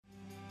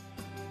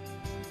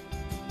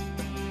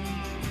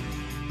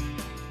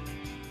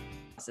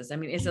I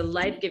mean, it's a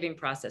life-giving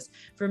process.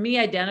 For me,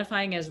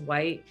 identifying as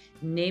white,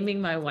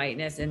 naming my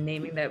whiteness and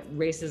naming that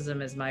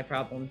racism is my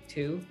problem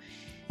too,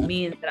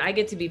 means that I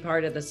get to be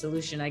part of the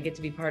solution. I get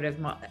to be part of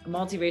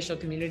multiracial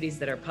communities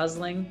that are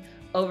puzzling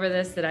over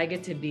this, that I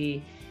get to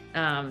be,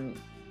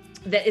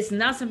 that it's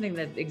not something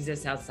that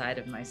exists outside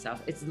of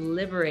myself. It's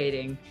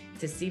liberating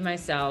to see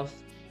myself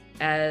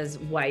as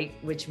white,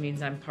 which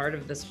means I'm part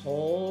of this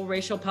whole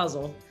racial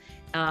puzzle.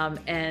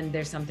 And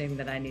there's something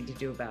that I need to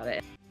do about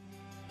it.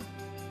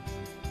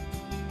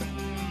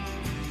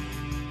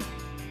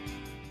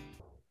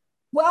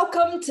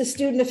 Welcome to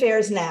Student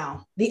Affairs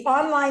Now, the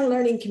online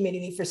learning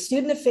community for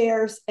student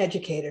affairs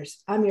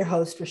educators. I'm your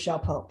host, Rochelle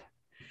Pope.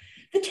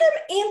 The term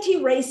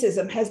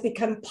anti-racism has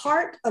become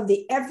part of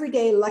the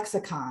everyday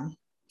lexicon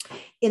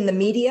in the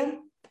media,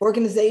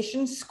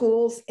 organizations,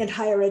 schools, and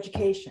higher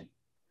education.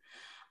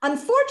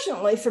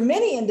 Unfortunately, for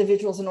many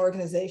individuals and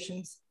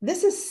organizations,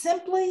 this has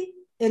simply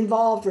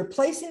involved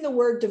replacing the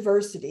word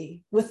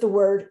diversity with the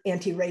word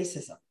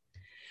anti-racism.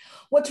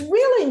 What's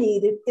really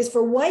needed is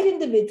for white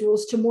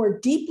individuals to more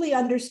deeply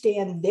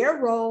understand their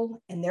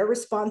role and their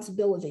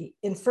responsibility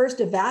in first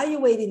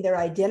evaluating their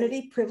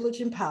identity, privilege,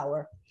 and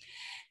power,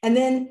 and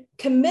then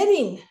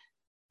committing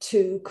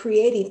to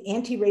creating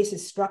anti-racist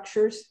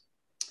structures,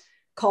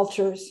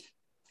 cultures,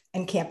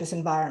 and campus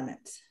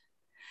environments.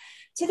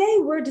 Today,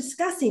 we're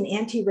discussing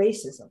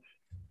anti-racism.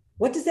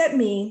 What does that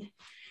mean?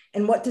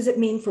 And what does it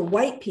mean for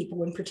white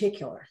people in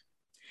particular?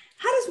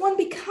 How does one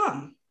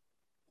become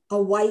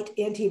a white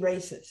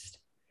anti-racist?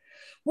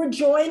 We're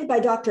joined by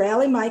Dr.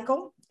 Allie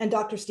Michael and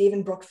Dr.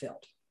 Stephen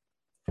Brookfield.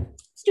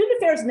 Student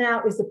Affairs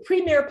Now is the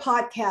premier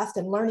podcast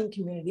and learning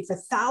community for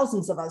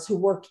thousands of us who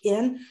work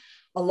in,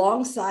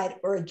 alongside,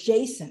 or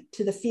adjacent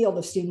to the field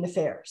of student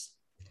affairs.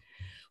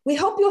 We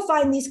hope you'll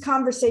find these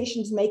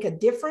conversations make a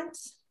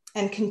difference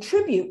and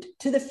contribute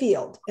to the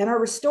field and are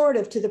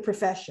restorative to the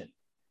profession.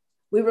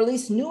 We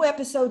release new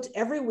episodes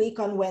every week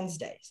on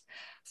Wednesdays.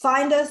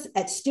 Find us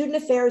at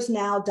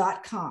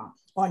studentaffairsnow.com,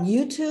 on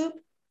YouTube,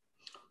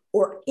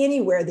 or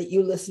anywhere that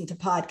you listen to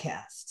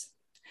podcasts.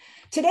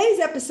 Today's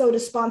episode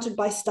is sponsored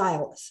by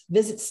Stylus.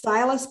 Visit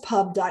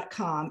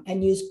styluspub.com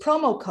and use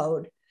promo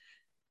code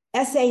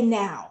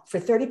SANOW for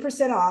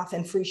 30% off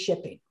and free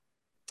shipping.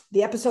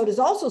 The episode is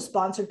also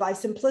sponsored by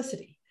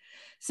Simplicity.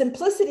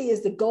 Simplicity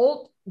is the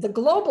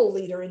global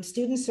leader in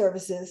student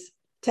services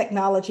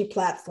technology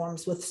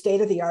platforms with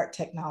state-of-the-art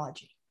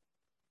technology.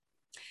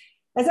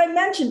 As I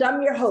mentioned,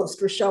 I'm your host,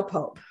 Rochelle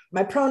Pope.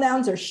 My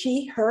pronouns are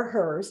she, her,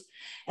 hers,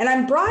 and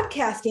I'm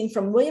broadcasting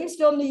from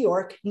Williamsville, New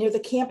York, near the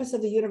campus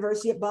of the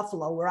University at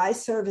Buffalo, where I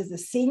serve as the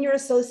Senior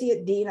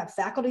Associate Dean of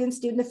Faculty and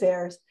Student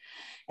Affairs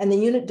and the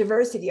Unit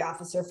Diversity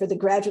Officer for the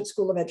Graduate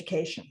School of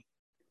Education.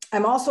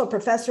 I'm also a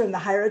professor in the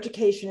Higher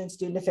Education and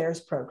Student Affairs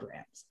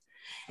programs.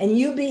 And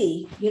UB,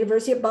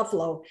 University of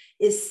Buffalo,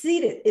 is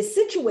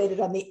situated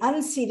on the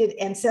unceded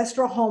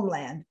ancestral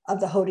homeland of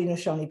the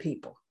Haudenosaunee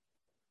people.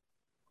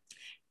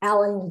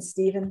 Alan and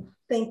Stephen,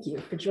 thank you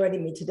for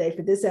joining me today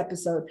for this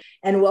episode,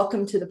 and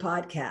welcome to the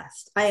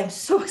podcast. I am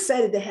so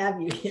excited to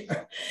have you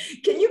here.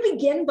 Can you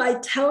begin by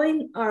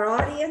telling our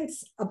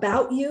audience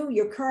about you,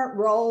 your current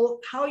role,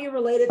 how you're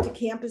related to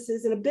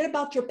campuses, and a bit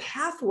about your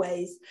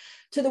pathways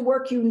to the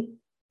work to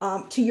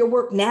your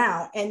work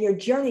now and your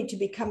journey to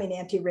becoming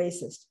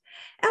anti-racist?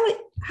 Allie,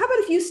 how about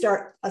if you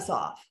start us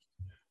off?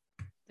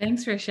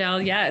 Thanks,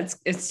 Rochelle. Yeah,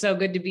 it's so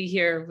good to be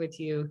here with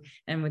you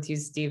and with you,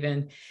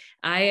 Stephen.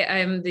 I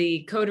am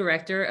the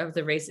co-director of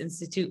the Race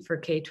Institute for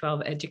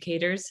K-12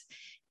 educators,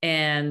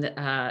 and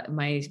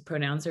my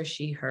pronouns are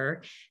she,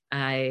 her.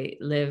 I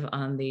live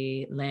on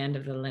the land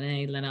of the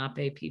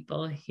Lenape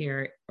people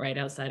here right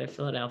outside of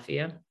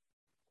Philadelphia.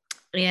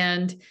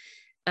 And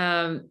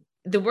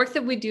the work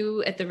that we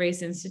do at the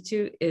Race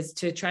Institute is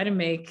to try to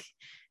make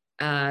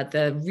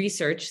the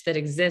research that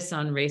exists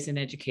on race in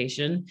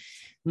education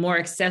more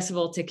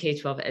accessible to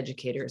K-12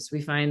 educators.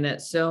 We find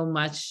that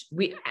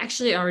we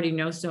actually already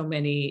know so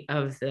many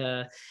of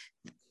the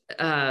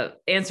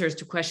answers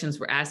to questions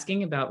we're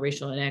asking about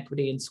racial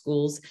inequity in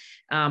schools,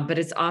 but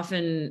it's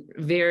often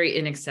very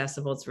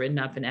inaccessible. It's written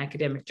up in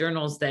academic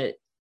journals that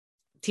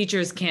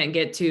teachers can't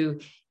get to,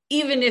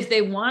 even if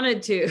they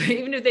wanted to,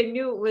 even if they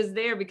knew it was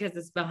there, because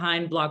it's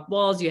behind block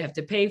walls, you have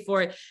to pay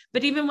for it.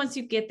 But even once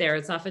you get there,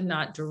 it's often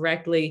not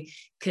directly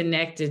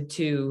connected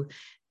to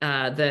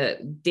the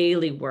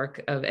daily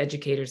work of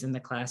educators in the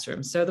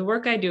classroom. So the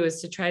work I do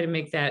is to try to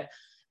make that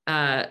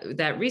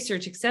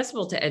research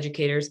accessible to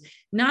educators,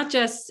 not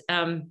just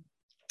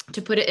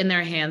to put it in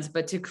their hands,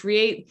 but to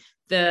create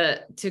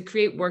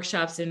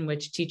workshops in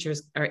which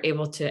teachers are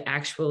able to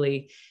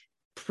actually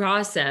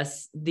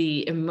process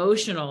the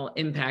emotional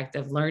impact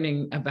of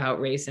learning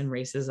about race and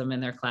racism in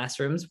their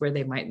classrooms, where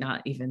they might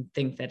not even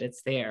think that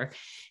it's there,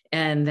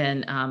 and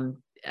then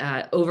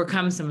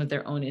overcome some of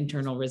their own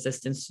internal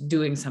resistance to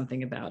doing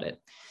something about it.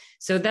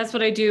 So that's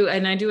what I do.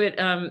 And I do it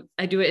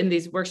in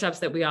these workshops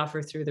that we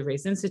offer through the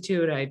Race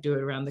Institute. I do it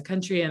around the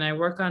country, and I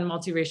work on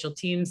multiracial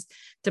teams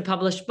to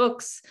publish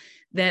books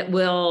that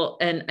will,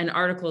 and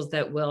articles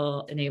that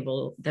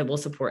will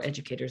support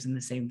educators in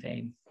the same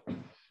vein.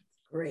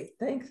 Great,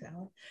 thanks,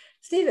 Alan.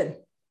 Stephen,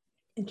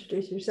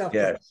 introduce yourself.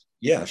 Yeah,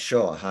 yeah,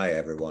 sure. Hi,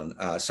 everyone.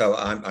 So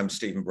I'm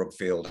Stephen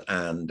Brookfield,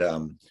 and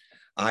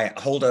I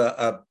hold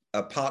a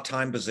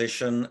part-time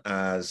position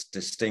as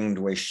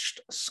distinguished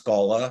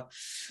scholar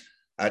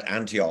at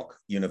Antioch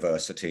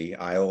University.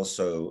 I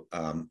also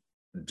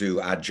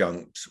do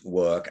adjunct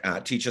work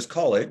at Teachers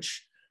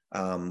College,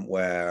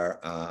 where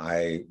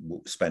I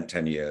spent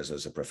 10 years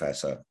as a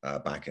professor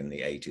back in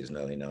the 80s and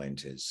early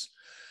 90s.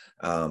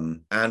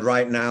 And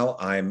right now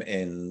I'm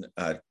in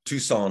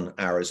Tucson,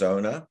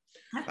 Arizona,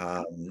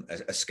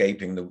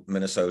 escaping the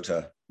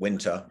Minnesota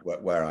winter,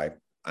 where I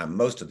am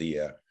most of the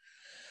year.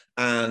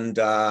 And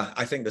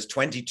I think there's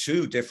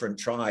 22 different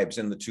tribes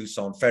in the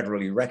Tucson,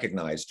 federally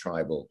recognized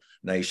tribal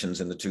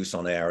nations in the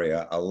Tucson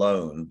area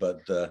alone.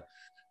 But the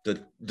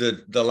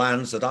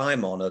lands that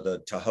I'm on are the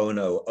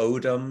Tohono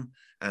O'odham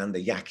and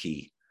the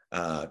Yaqui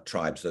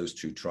tribes, those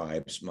two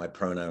tribes. My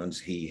pronouns,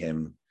 he,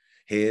 him,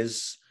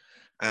 his.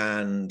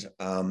 And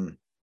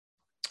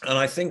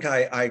I think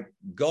I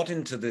got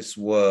into this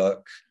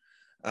work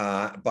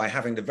by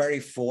having the very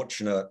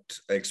fortunate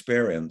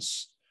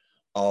experience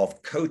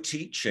of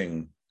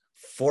co-teaching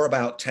for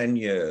about 10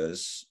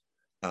 years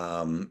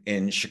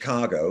in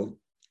Chicago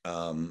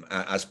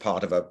as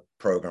part of a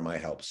program I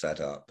helped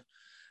set up.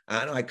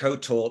 And I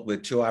co-taught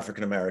with two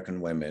African-American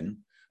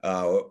women.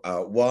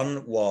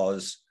 One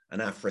was an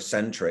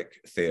Afrocentric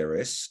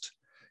theorist,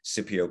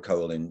 Scipio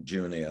Colin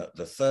Jr.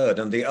 III,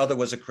 and the other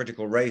was a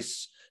critical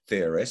race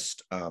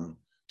theorist,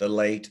 the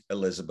late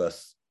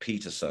Elizabeth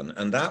Peterson.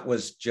 And that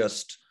was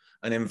just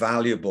an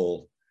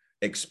invaluable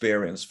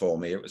experience for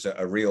me. It was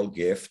a real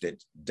gift.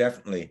 It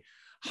definitely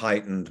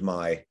heightened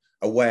my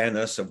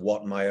awareness of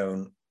what my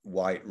own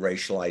white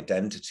racial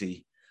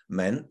identity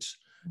meant.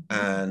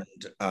 And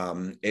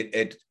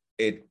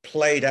it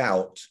played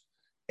out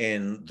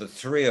in the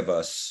three of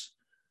us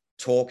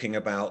talking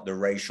about the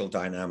racial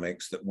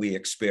dynamics that we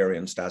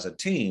experienced as a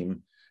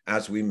team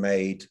as we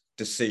made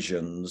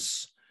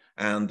decisions,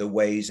 and the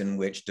ways in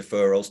which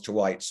deferrals to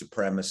white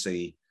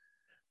supremacy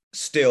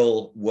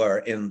still were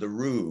in the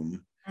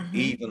room,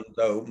 even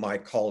though my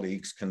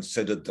colleagues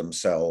considered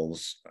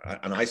themselves,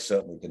 and I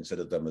certainly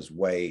considered them, as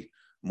way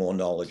more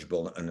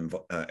knowledgeable and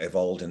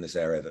evolved in this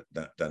area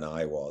than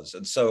I was.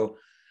 And so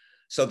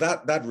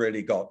that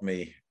really got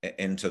me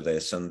into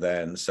this. And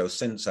then, so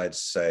since I'd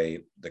say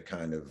the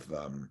kind of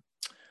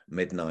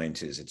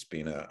mid-90s, it's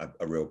been a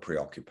real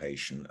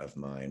preoccupation of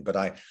mine. But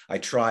I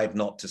tried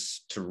not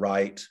to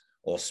write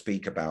or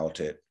speak about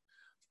it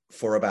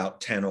for about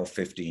 10 or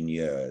 15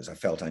 years. I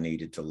felt I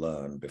needed to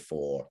learn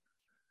before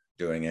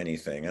doing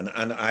anything. And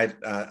I,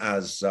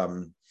 as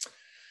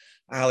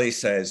Ali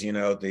says, you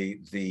know,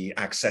 the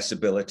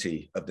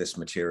accessibility of this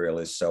material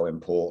is so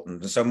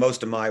important. And so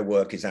most of my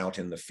work is out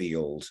in the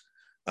field,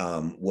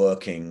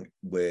 working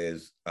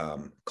with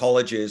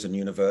colleges and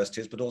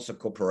universities, but also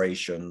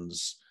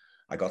corporations.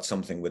 I got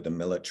something with the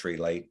military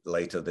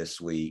later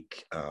this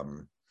week.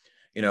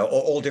 You know,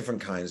 all different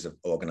kinds of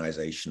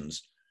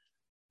organizations,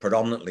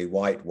 predominantly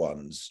white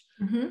ones,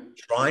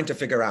 trying to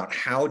figure out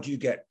how do you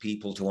get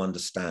people to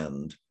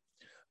understand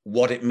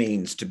what it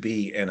means to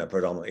be in a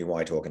predominantly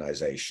white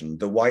organization,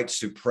 the white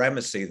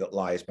supremacy that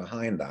lies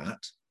behind that,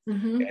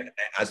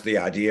 as the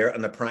idea,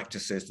 and the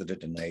practices that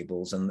it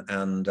enables,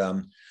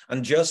 and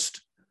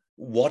just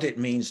what it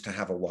means to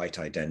have a white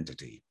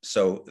identity.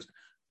 So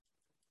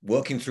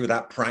working through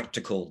that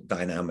practical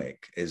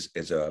dynamic is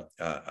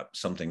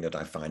something that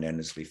I find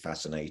endlessly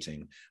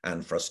fascinating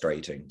and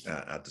frustrating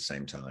at the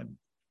same time.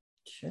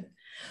 Sure.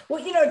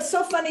 Well, you know, it's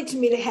so funny to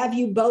me to have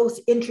you both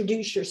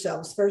introduce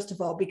yourselves, first of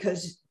all,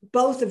 because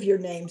both of your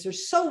names are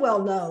so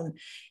well known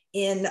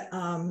in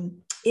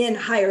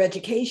higher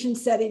education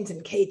settings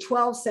and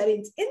K-12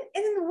 settings, and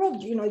in the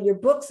world, you know, your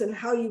books and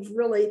how you've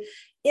really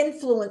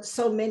influenced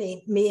so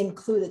many, me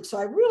included. So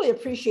I really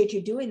appreciate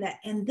you doing that.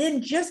 And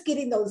then just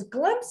getting those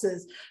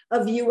glimpses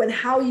of you and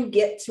how you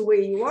get to where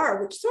you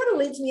are, which sort of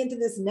leads me into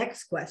this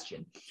next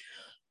question.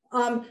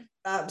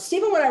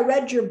 Stephen, when I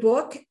read your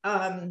book,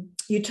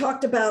 you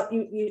talked about,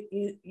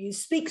 you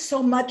speak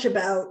so much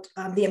about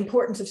the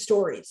importance of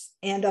stories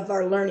and of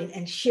our learning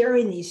and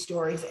sharing these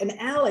stories. And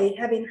Ali,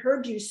 having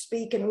heard you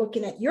speak and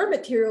looking at your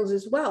materials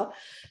as well,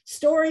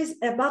 stories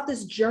about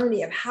this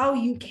journey of how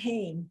you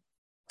came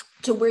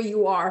to where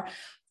you are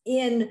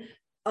in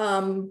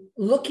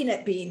looking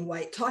at being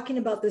white, talking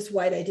about this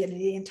white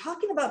identity, and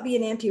talking about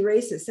being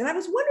anti-racist. And I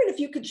was wondering if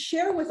you could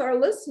share with our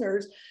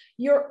listeners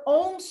your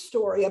own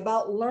story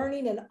about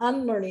learning and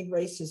unlearning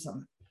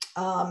racism,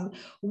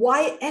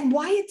 why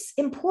it's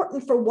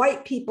important for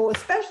white people,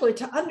 especially,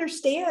 to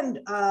understand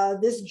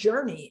this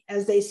journey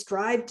as they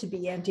strive to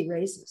be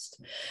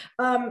anti-racist.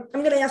 I'm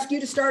going to ask you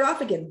to start off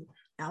again,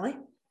 Ali.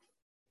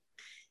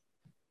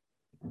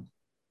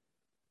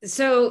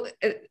 So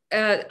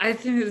I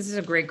think this is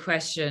a great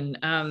question.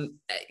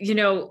 You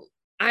know,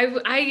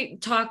 I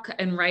talk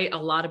and write a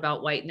lot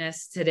about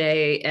whiteness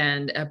today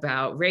and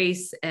about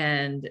race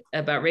and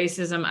about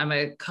racism. I'm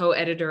a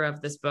co-editor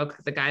of this book,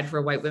 The Guide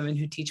for White Women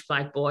Who Teach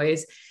Black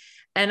Boys.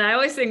 And I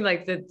always think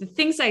like the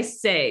things I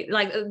say,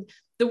 like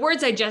the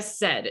words I just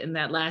said in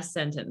that last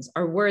sentence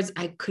are words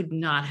I could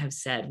not have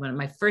said when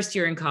my first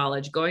year in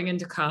college, going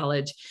into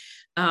college.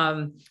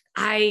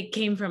 I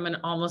came from an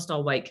almost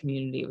all white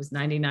community. It was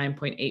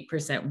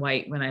 99.8%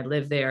 white when I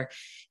lived there.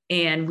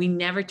 And we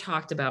never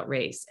talked about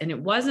race. And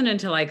it wasn't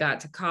until I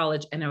got to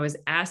college and I was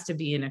asked to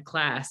be in a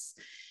class.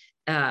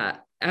 I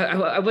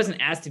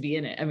wasn't asked to be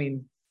in it. I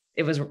mean,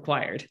 it was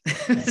required.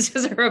 This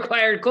was a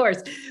required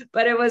course,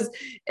 but it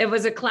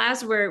was a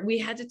class where we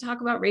had to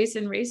talk about race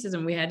and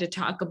racism. We had to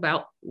talk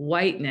about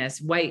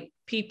whiteness, white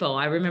people.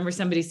 I remember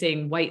somebody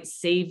saying white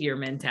savior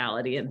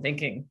mentality and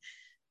thinking,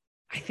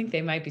 I think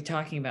they might be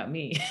talking about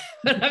me,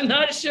 but I'm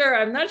not sure.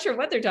 I'm not sure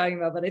what they're talking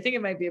about, but I think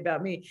it might be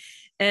about me.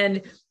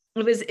 And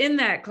it was in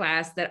that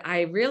class that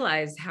I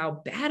realized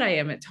how bad I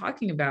am at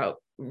talking about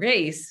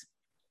race.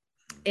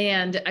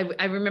 And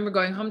I remember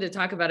going home to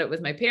talk about it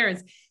with my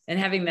parents and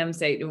having them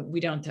say, we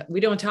don't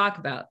talk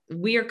about,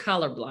 we are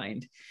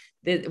colorblind.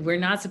 We're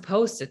not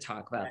supposed to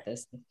talk about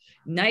this.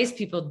 Nice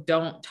people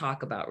don't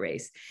talk about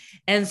race.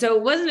 And so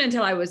it wasn't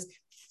until I was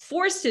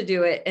forced to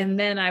do it, and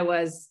then I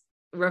was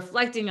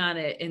reflecting on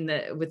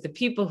it with the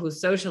people who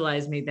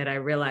socialized me, that I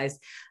realized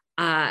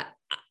I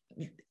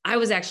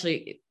was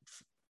actually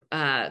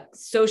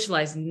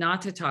socialized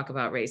not to talk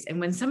about race.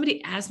 And when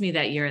somebody asked me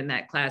that year in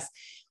that class,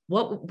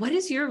 what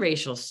is your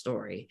racial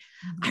story?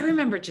 I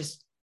remember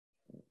just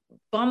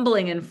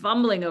bumbling and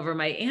fumbling over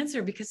my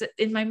answer, because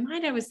in my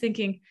mind, I was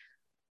thinking,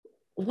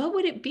 what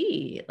would it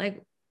be?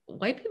 Like,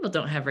 white people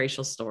don't have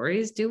racial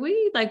stories, do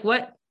we? Like,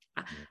 what?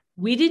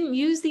 We didn't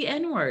use the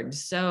N-word.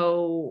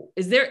 So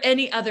is there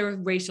any other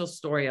racial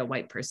story a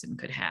white person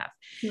could have?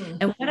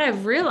 And what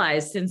I've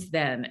realized since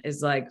then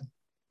is like,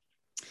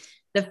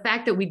 the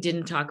fact that we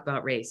didn't talk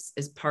about race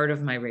is part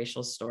of my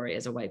racial story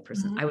as a white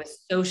person. I was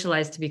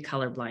socialized to be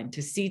colorblind,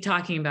 to see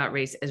talking about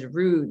race as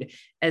rude,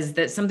 as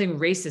that something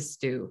racists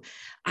do.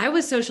 I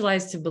was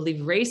socialized to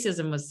believe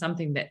racism was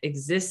something that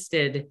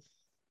existed,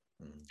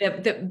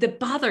 that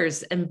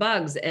bothers and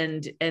bugs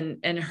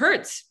and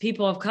hurts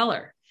people of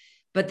color.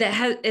 But that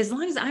has, as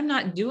long as I'm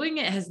not doing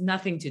it, has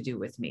nothing to do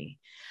with me.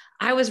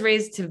 I was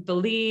raised to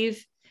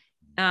believe,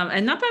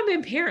 and not by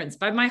my parents,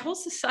 by my whole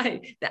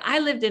society, that I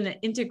lived in an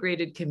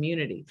integrated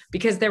community,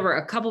 because there were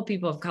a couple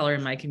people of color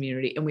in my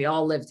community and we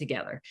all lived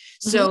together.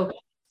 So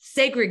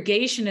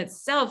segregation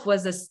itself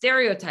was a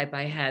stereotype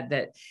I had,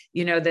 that,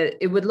 you know, that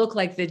it would look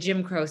like the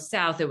Jim Crow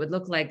South. It would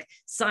look like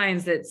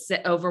signs that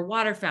set over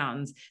water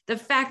fountains. The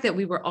fact that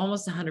we were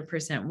almost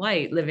 100%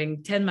 white,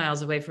 living 10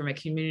 miles away from a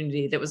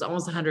community that was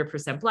almost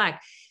 100%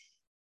 Black,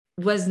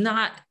 was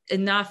not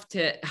enough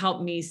to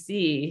help me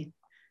see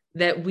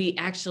that we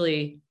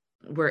actually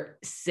were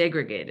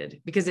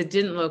segregated, because it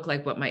didn't look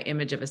like what my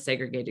image of a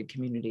segregated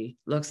community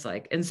looks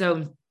like. And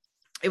so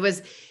it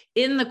was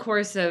in the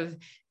course of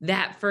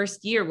that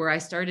first year where I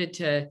started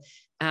to,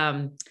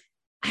 I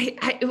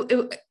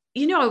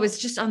was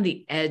just on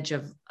the edge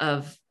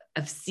of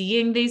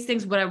seeing these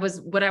things. What I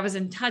was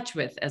in touch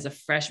with as a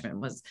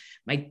freshman was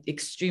my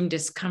extreme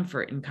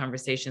discomfort in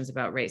conversations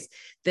about race,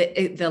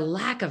 the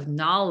lack of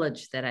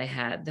knowledge that I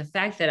had, the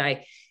fact that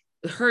I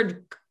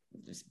heard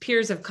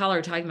peers of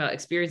color talking about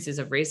experiences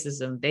of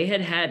racism they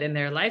had in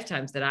their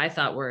lifetimes that I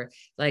thought were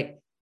like,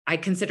 I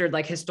considered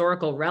like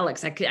historical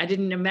relics. I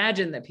didn't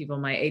imagine that people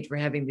my age were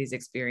having these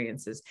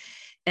experiences.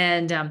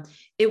 And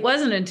it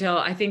wasn't until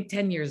I think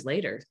 10 years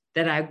later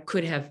that I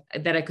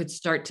could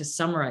start to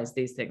summarize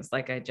these things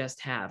like I just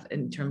have,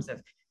 in terms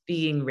of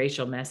being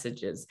racial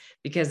messages.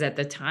 Because at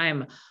the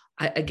time,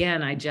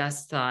 I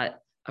just thought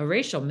a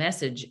racial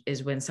message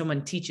is when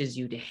someone teaches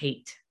you to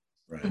hate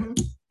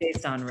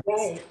based on race.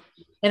 Right.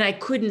 And I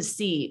couldn't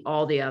see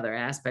all the other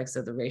aspects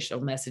of the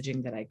racial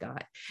messaging that I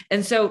got.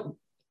 And so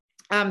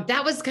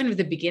that was kind of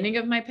the beginning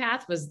of my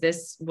path, was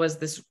this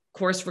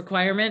course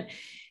requirement.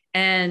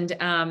 And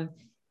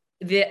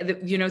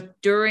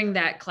during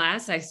that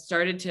class, I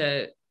started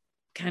to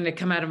kind of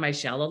come out of my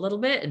shell a little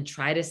bit and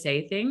try to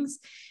say things.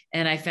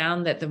 And I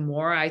found that the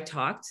more I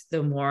talked,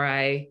 the more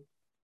I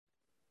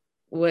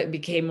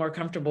became more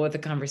comfortable with the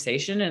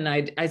conversation. And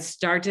I'd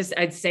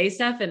say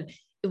stuff, and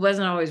it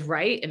wasn't always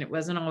right, and it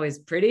wasn't always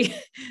pretty,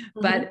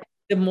 but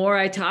the more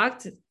I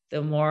talked,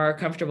 the more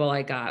comfortable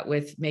I got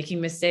with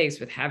making mistakes,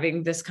 with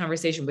having this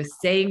conversation, with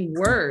saying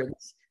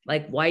words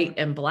like white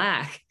and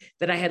Black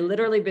that I had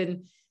literally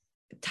been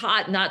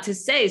taught not to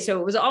say. So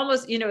it was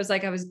almost, it was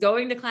like I was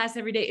going to class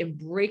every day and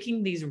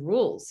breaking these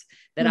rules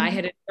that I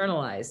had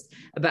internalized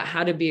about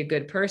how to be a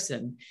good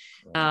person.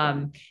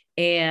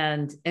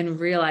 And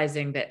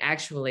realizing that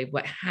actually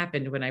what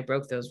happened when I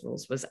broke those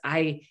rules was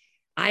I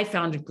I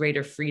found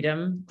greater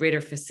freedom, greater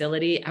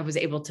facility. I was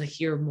able to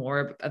hear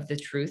more of the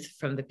truth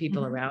from the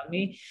people around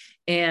me.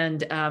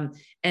 And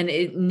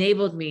it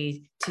enabled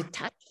me to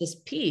touch this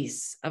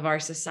piece of our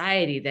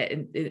society that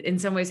in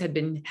some ways had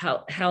been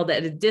held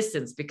at a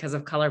distance because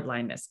of color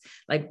blindness.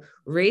 Like,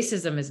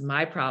 racism is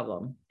my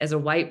problem as a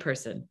white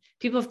person.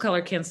 People of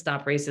color can't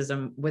stop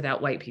racism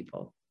without white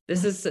people.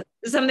 This is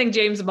something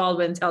James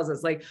Baldwin tells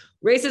us. Like,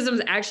 racism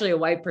is actually a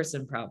white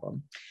person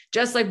problem.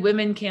 Just like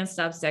women can't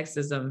stop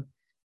sexism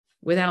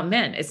without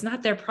men. It's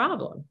not their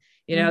problem.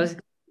 You know,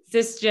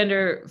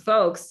 cisgender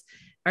folks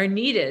are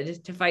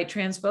needed to fight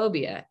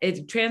transphobia.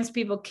 Trans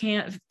people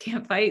can't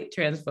fight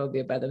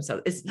transphobia by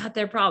themselves. It's not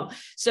their problem.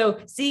 So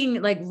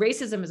seeing like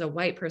racism as a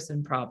white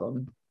person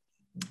problem,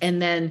 and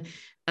then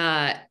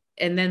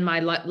my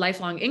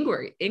lifelong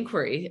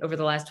inquiry over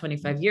the last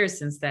 25 years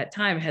since that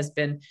time has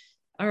been,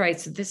 all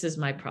right, so this is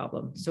my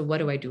problem. So what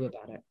do I do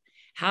about it?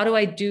 How do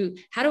I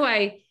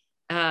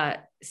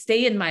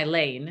stay in my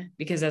lane?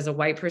 Because as a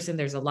white person,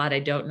 there's a lot I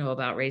don't know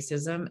about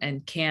racism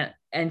and can't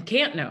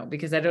know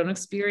because I don't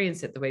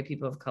experience it the way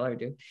people of color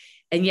do.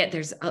 And yet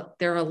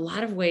there are a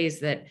lot of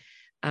ways that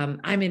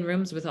I'm in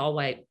rooms with all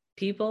white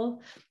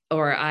people,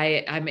 or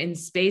I'm in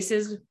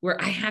spaces where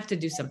I have to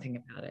do something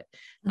about it,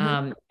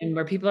 and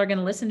where people are going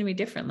to listen to me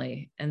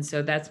differently. And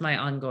so that's my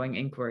ongoing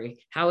inquiry.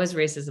 How is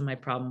racism my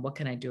problem? What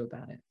can I do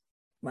about it?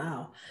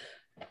 Wow.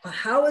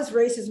 How is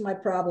racism my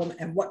problem,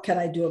 and what can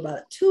I do about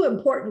it? Two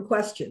important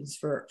questions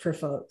for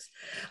folks.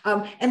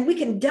 And we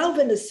can delve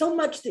into so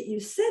much that you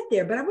said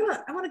there, but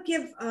I want to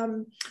give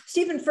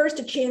Stephen first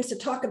a chance to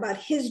talk about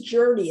his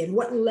journey and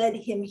what led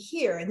him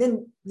here. And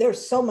then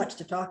there's so much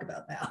to talk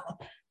about now.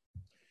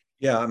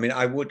 Yeah, I mean,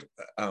 I would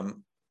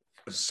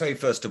say,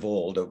 first of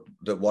all,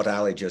 that what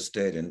Ali just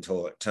did in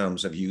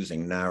terms of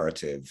using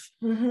narrative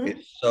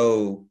is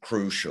so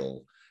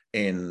crucial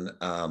in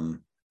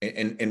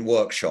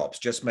workshops.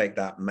 Just make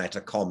that meta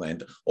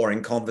comment, or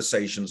in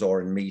conversations or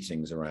in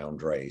meetings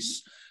around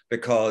race,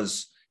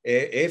 because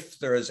if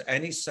there is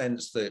any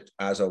sense that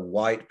as a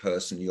white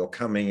person you're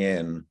coming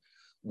in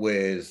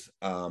with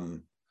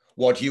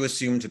what you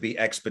assume to be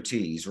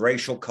expertise,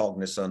 racial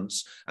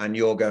cognizance, and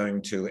you're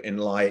going to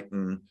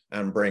enlighten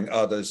and bring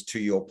others to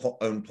your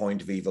own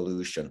point of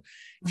evolution.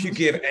 If you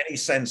give any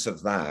sense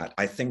of that,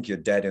 I think you're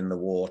dead in the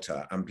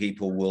water, and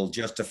people will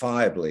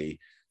justifiably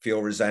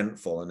feel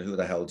resentful. And who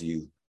the hell do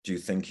you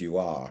think you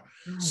are?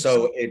 Nice.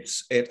 So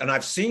and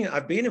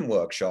I've been in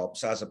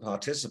workshops as a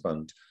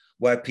participant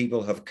where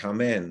people have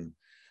come in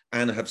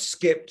and have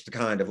skipped the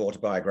kind of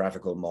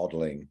autobiographical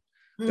modeling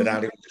that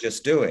Ali was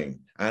just doing.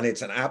 And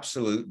it's an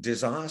absolute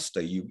disaster.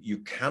 You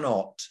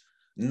cannot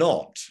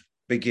not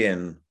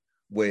begin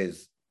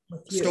with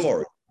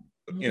story,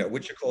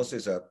 which of course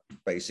is a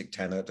basic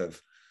tenet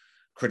of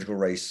critical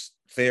race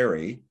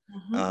theory.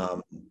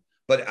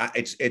 But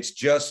it's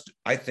just,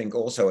 I think,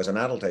 also as an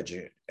adult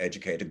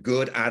educator,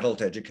 good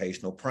adult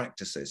educational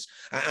practices.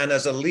 And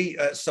as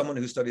someone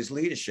who studies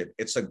leadership,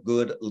 it's a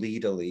good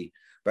leaderly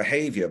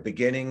behavior,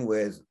 beginning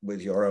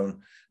with your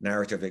own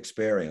narrative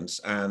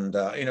experience. And,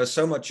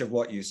 so much of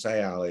what you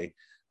say, Ali,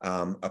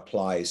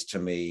 applies to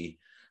me.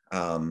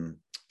 I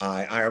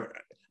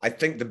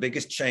think the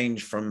biggest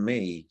change from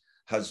me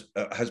has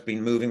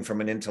been moving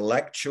from an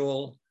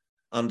intellectual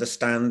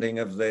understanding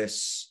of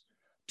this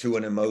to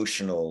an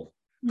emotional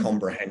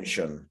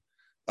comprehension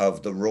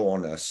of the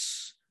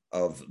rawness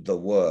of the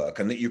work,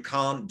 and that you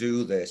can't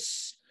do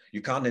this,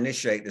 you can't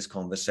initiate this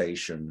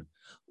conversation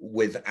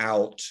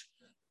without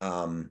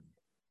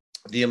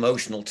the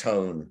emotional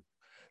tone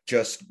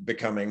just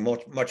becoming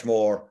much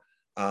more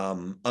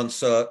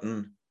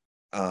uncertain,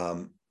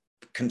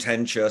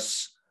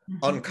 contentious,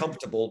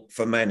 uncomfortable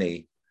for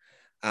many.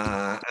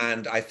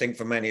 And I think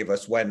for many of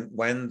us,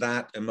 when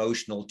that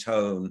emotional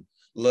tone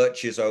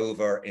lurches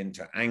over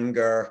into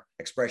anger,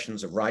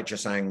 expressions of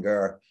righteous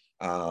anger,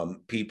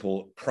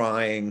 people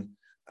crying,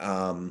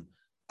 the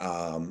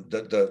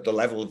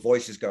level of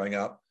voices going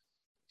up.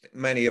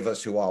 Many of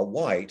us who are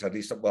white, at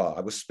least, well, I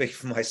was speaking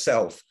for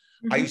myself.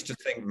 I used to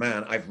think,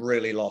 man, I've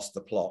really lost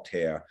the plot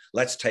here.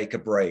 Let's take a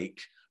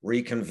break,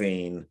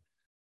 reconvene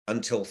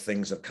until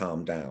things have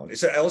calmed down.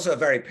 It's also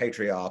a very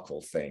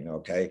patriarchal thing,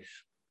 okay?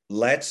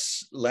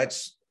 Let's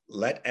let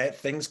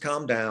things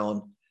calm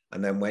down,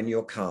 and then when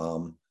you're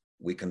calm,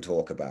 we can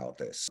talk about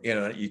this.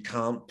 You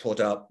can't put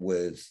up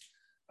with,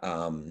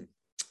 I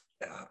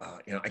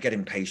get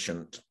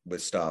impatient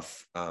with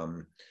stuff.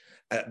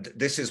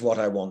 This is what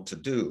I want to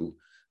do,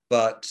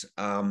 but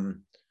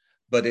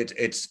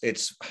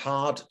it's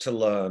hard to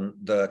learn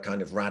the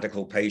kind of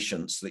radical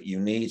patience that you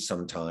need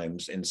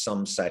sometimes in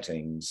some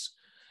settings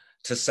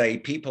to say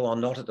people are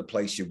not at the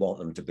place you want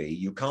them to be.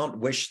 You can't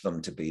wish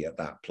them to be at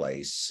that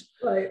place.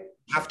 Right.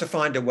 You have to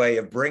find a way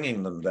of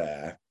bringing them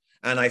there.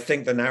 And I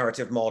think the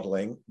narrative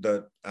modeling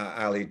that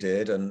Ali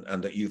did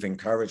and that you've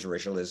encouraged,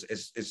 Rachel,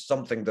 is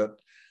something that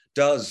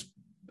does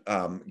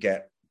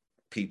get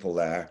people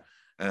there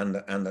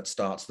and that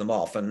starts them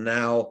off. And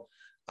now,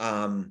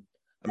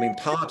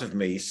 part of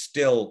me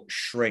still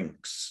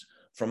shrinks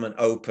from an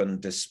open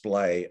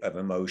display of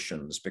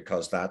emotions,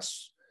 because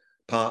that's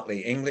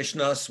partly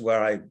Englishness,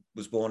 where I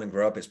was born and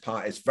grew up.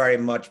 It's very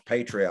much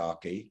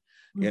patriarchy.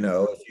 Mm-hmm. You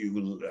know, if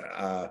you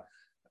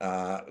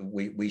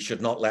we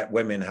should not let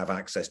women have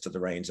access to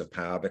the reins of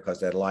power because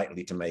they're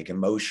likely to make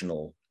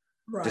emotional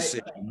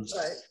decisions.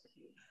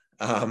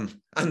 And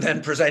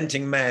then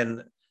presenting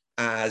men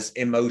as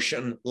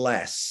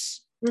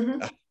emotionless,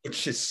 mm-hmm.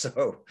 Which is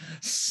so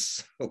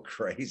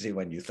crazy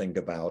when you think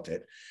about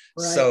it.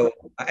 Right. So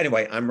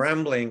anyway, I'm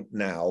rambling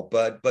now,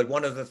 but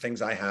one of the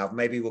things I have,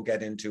 maybe we'll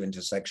get into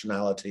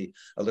intersectionality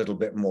a little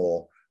bit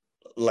more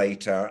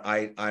later.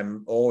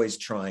 I'm always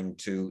trying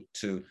to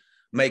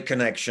make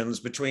connections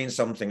between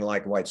something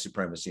like white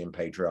supremacy and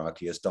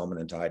patriarchy as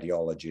dominant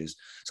ideologies,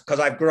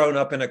 because I've grown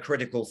up in a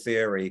critical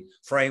theory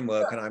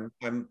framework, and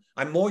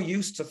I'm more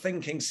used to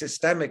thinking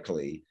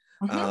systemically.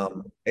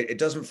 Mm-hmm. It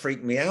doesn't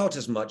freak me out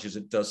as much as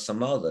it does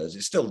some others.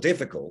 It's still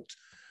difficult,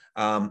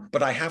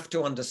 but I have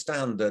to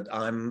understand that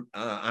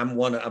I'm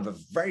one of a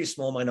very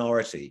small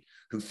minority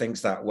who thinks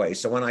that way.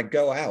 So when I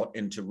go out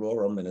into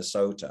rural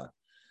Minnesota,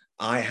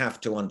 I have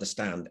to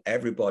understand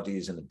everybody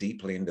is in a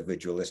deeply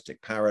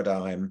individualistic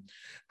paradigm,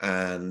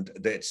 and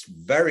it's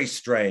very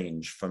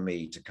strange for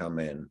me to come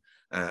in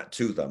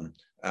to them.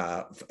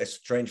 It's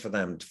strange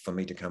for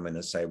me to come in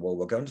and say, well,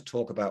 we're going to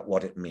talk about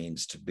what it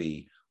means to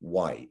be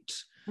white.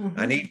 Mm-hmm.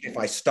 And even if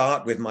I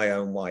start with my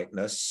own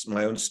whiteness,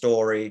 my own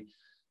story,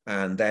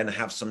 and then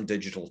have some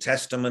digital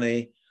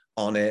testimony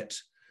on it,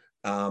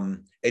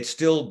 it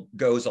still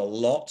goes a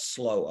lot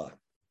slower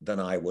than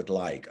I would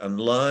like.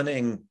 And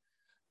learning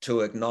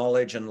to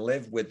acknowledge and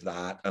live with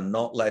that and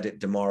not let it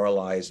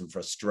demoralize and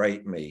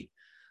frustrate me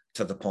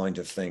to the point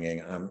of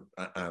thinking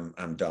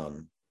I'm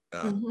done.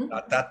 Mm-hmm.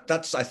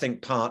 That's I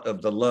think part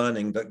of the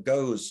learning that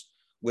goes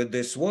with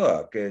this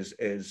work is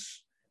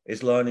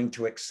learning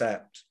to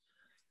accept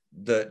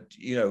that,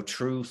 you know,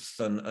 truth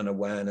and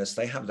awareness,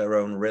 they have their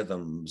own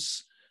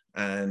rhythms,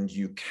 and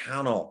you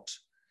can't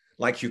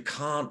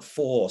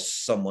force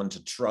someone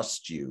to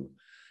trust you.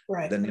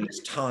 Right. There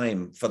needs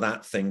time for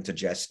that thing to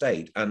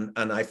gestate.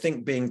 And I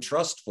think being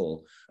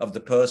trustful of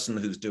the person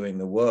who's doing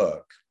the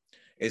work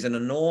is an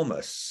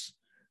enormously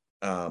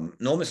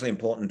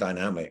important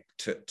dynamic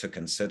to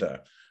consider.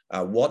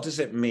 What does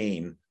it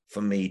mean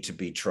for me to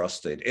be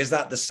trusted? Is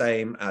that the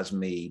same as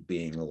me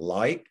being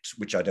liked,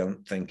 which I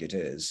don't think it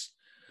is?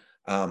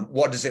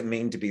 What does it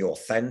mean to be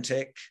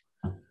authentic?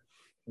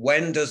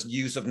 When does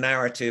use of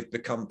narrative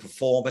become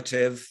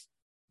performative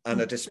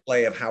and a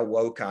display of how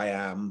woke I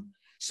am?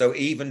 So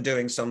even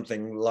doing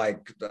something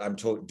like I'm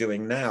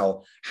doing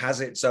now has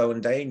its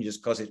own dangers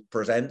because it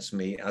presents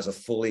me as a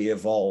fully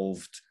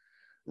evolved,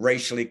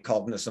 racially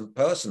cognizant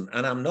person.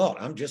 And I'm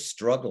not. I'm just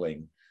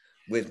struggling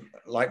with,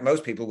 like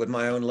most people, with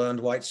my own learned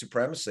white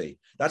supremacy.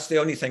 That's the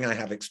only thing I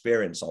have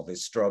experience of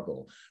is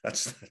struggle.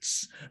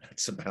 That's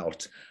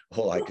about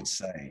all I could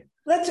say.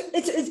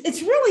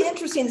 It's really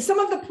interesting, some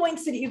of the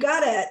points that you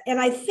got at, and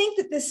I think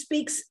that this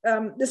speaks,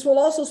 this will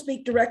also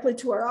speak directly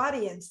to our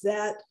audience,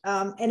 that,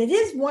 and it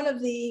is one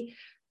of the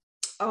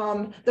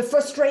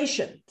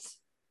frustrations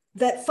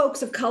that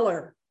folks of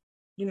color,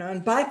 you know,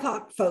 and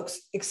BIPOC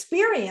folks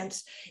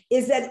experience,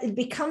 is that it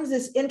becomes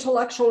this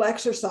intellectual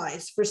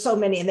exercise for so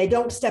many, and they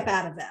don't step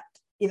out of that,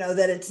 you know,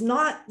 that it's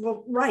not,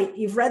 well, right,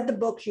 you've read the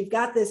books, you've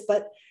got this,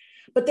 but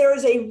there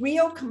is a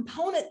real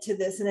component to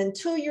this. And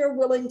until you're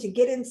willing to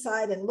get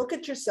inside and look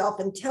at yourself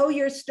and tell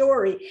your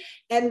story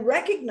and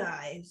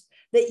recognize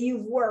that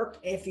you've worked,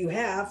 if you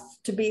have,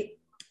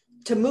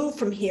 to move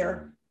from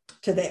here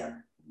to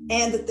there,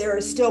 and that there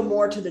is still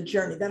more to the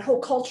journey, that whole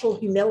cultural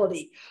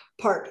humility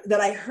part that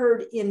I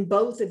heard in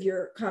both of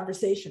your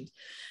conversations.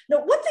 Now,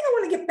 one thing I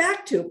want to get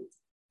back to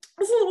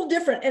is a little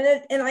different.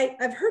 And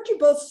I've heard you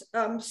both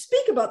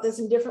speak about this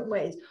in different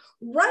ways.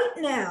 Right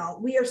now,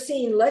 we are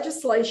seeing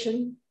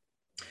legislation,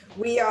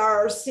 we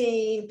are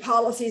seeing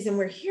policies, and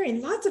we're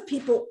hearing lots of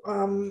people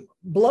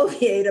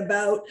bloviate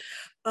about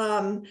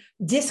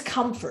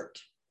discomfort.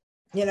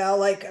 You know,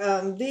 like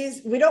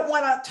we don't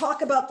want to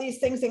talk about these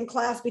things in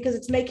class because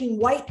it's making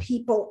white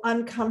people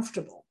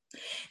uncomfortable.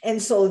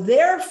 And so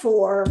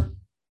therefore,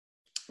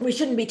 we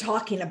shouldn't be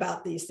talking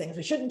about these things.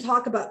 We shouldn't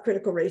talk about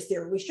critical race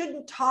theory. We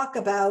shouldn't talk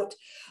about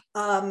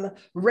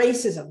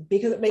racism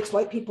because it makes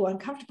white people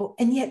uncomfortable.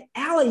 And yet,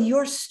 Allie,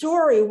 your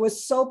story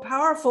was so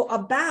powerful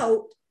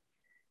about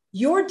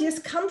your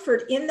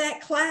discomfort in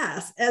that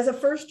class as a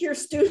first-year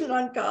student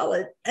on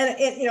college, and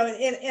you know,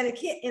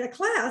 in a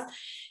class,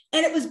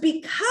 and it was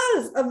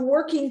because of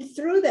working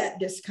through that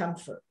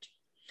discomfort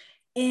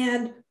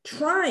and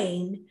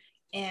trying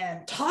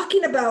and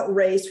talking about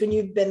race when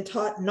you've been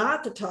taught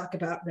not to talk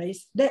about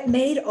race, that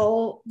made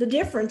all the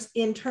difference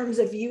in terms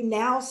of you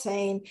now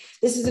saying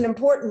this is an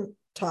important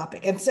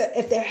topic. And so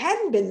if there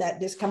hadn't been that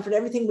discomfort,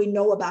 everything we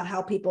know about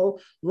how people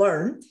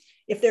learn,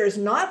 if there's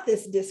not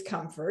this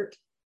discomfort,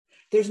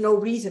 there's no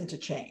reason to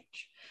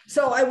change.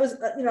 So I was,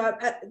 you know,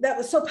 that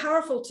was so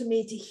powerful to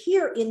me to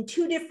hear in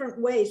two different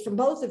ways from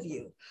both of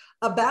you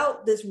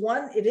about this.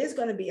 One, it is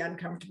going to be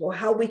uncomfortable,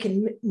 how we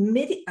can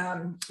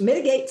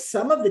mitigate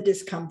some of the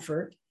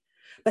discomfort,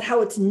 but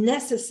how it's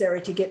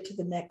necessary to get to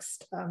the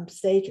next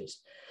stages.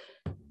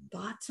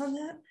 thoughts on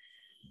that?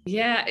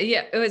 Yeah,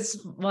 it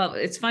was, well,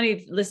 it's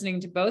funny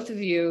listening to both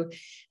of you,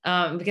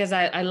 because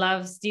I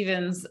love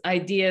Stephen's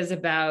ideas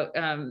about,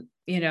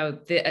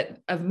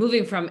 of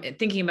moving from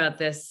thinking about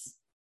this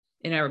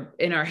in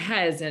our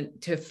heads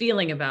and to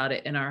feeling about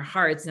it in our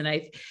hearts.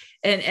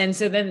 And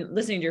so then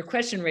listening to your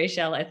question,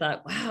 Rachel, I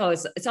thought, wow,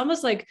 it's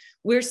almost like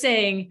we're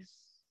saying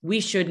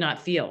we should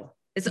not feel.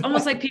 It's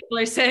almost like people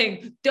are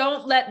saying,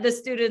 don't let the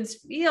students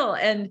feel.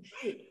 And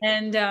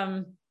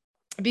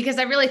because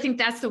I really think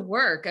that's the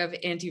work of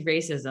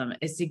anti-racism,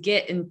 is to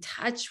get in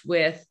touch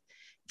with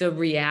the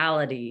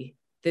reality,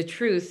 the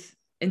truth,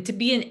 and to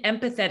be an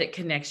empathetic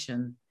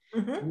connection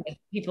with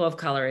people of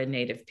color and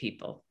Native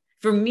people.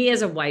 For me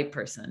as a white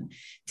person,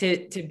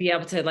 to be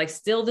able to like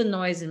still the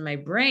noise in my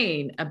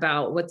brain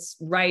about what's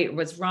right,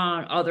 what's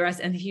wrong, all the rest,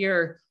 and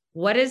hear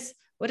what is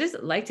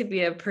it like to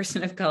be a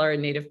person of color, a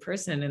Native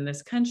person in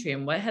this country,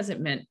 and what has it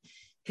meant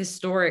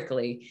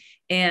historically.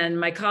 And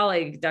my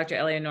colleague, Dr.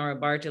 Eleonora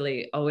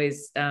Bartoli,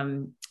 always,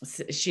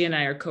 she and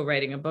I are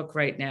co-writing a book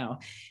right now.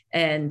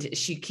 And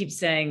she keeps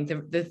saying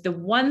the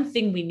one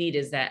thing we need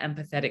is that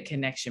empathetic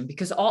connection,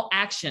 because all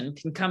action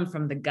can come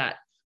from the gut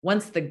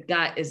once the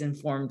gut is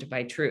informed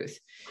by truth.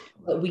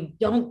 But we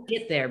don't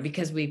get there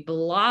because we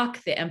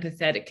block the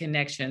empathetic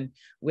connection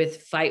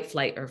with fight,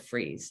 flight, or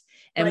freeze.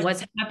 And right.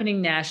 What's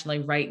happening nationally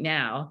right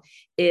now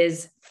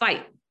is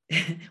fight.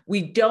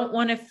 We don't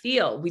want to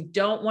feel, we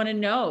don't want to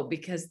know,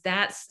 because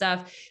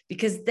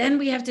then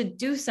we have to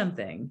do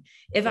something.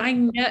 If I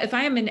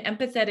am in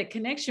empathetic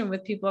connection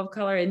with people of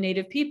color and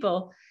Native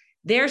people,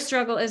 their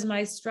struggle is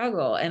my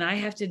struggle, and I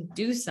have to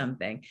do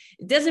something.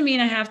 It doesn't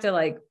mean I have to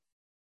like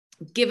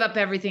give up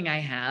everything I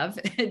have.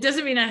 It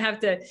doesn't mean I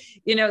have to,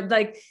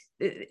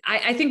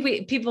 I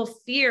think people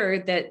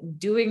fear that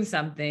doing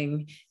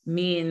something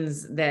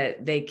means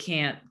that they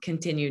can't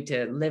continue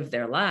to live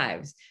their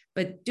lives.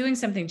 But doing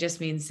something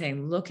just means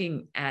saying,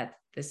 looking at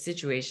the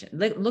situation,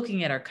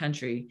 looking at our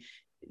country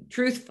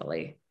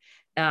truthfully,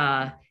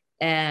 and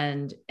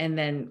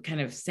then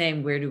kind of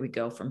saying, where do we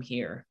go from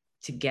here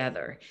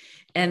together?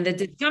 And the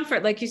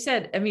discomfort, like you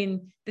said, I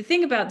mean, the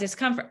thing about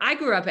discomfort, I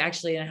grew up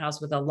actually in a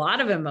house with a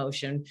lot of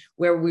emotion,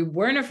 where we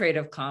weren't afraid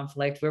of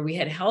conflict, where we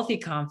had healthy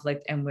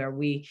conflict, and where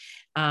we,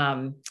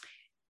 where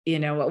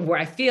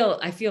I feel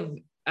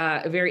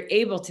very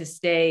able to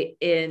stay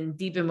in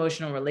deep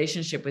emotional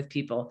relationship with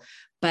people.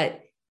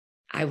 But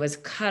I was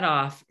cut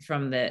off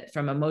from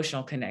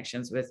emotional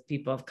connections with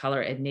people of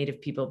color and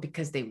Native people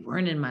because they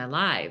weren't in my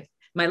life.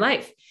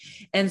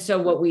 And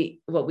so what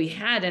we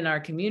had in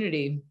our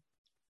community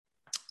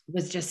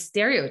was just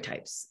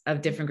stereotypes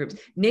of different groups.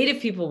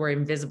 Native people were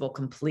invisible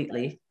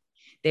completely.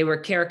 They were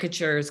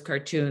caricatures,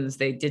 cartoons.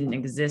 They didn't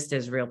exist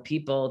as real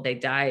people. They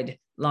died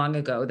long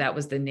ago. That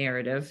was the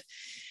narrative.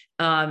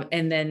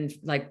 And then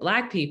like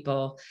Black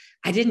people,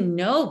 I didn't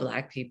know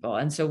Black people.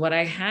 And so what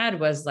I had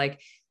was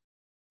like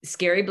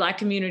scary Black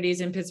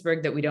communities in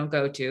Pittsburgh that we don't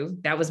go to.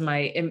 That was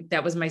my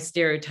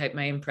stereotype,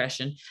 my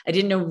impression. I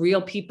didn't know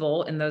real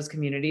people in those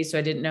communities. So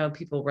I didn't know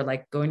people were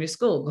like going to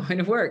school, going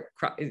to work,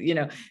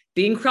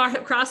 being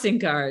crossing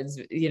guards,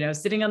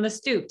 sitting on the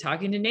stoop,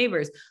 talking to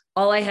neighbors.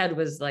 All I had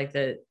was like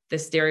the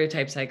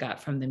stereotypes I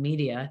got from the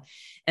media.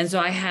 And so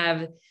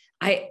I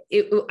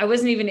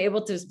wasn't even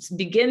able to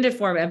begin to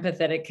form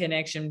empathetic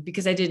connection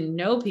because I didn't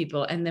know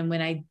people. And then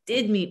when I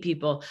did meet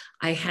people,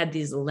 I had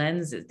these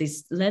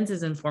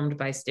lenses informed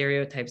by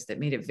stereotypes that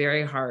made it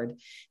very hard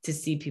to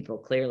see people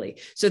clearly.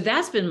 So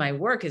that's been my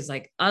work, is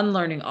like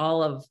unlearning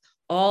all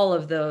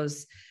of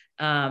those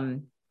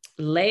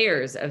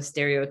layers of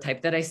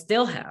stereotype that I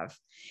still have.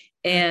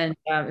 And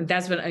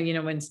that's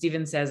when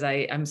Stephen says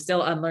I'm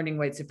still unlearning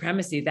white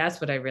supremacy,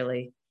 that's what I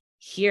really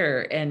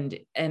hear. And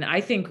I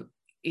think,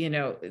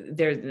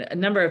 there's a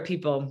number of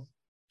people,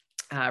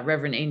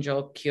 Reverend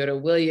Angel Kyoto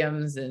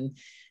Williams and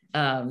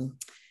Dr.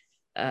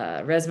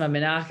 Resma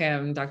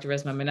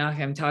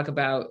Menachem talk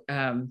about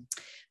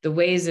the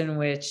ways in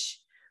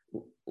which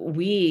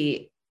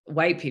we,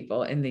 white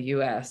people in the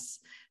US,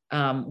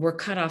 were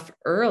cut off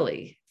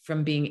early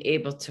from being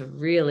able to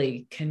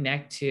really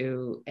connect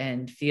to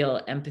and feel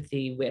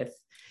empathy with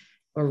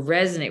or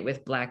resonate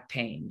with Black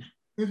pain.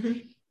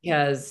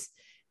 Because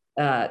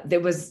there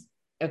was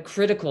a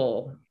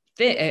critical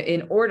thing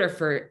in order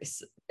for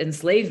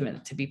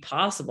enslavement to be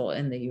possible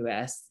in the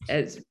US,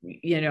 as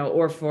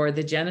or for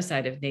the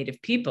genocide of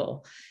Native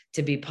people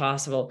to be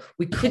possible.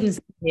 We couldn't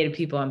see Native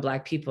people and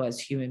Black people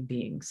as human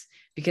beings,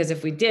 because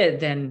if we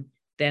did, then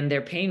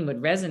their pain would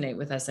resonate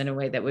with us in a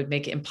way that would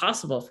make it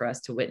impossible for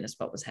us to witness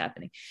what was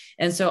happening.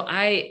 And so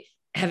I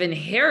have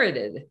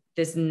inherited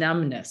this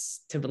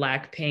numbness to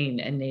Black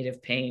pain and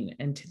Native pain,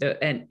 and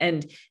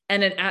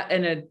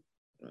to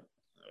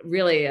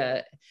really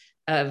a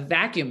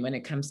vacuum when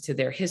it comes to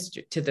their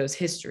history, to those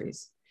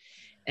histories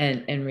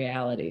and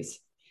realities.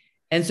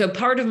 And so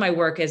part of my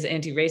work as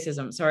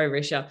anti-racism, sorry,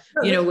 Rachel,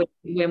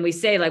 when we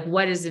say like,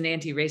 what is an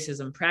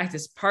anti-racism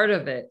practice? Part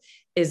of it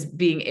is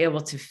being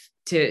able to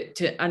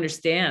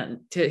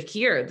understand, to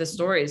hear the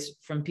stories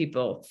from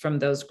people from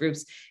those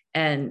groups,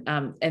 and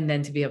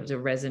then to be able to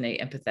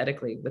resonate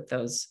empathetically with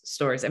those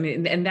stories. I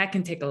mean, and that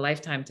can take a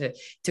lifetime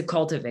to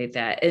cultivate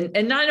that,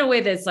 and not in a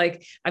way that's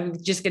like,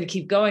 I'm just going to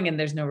keep going and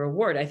there's no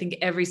reward. I think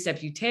every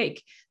step you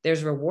take,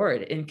 there's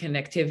reward in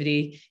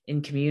connectivity,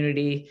 in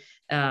community,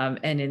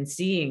 and in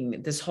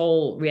seeing this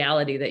whole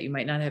reality that you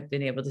might not have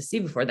been able to see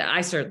before, that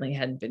I certainly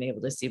hadn't been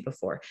able to see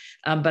before.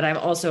 But I'm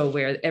also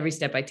aware that every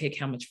step I take,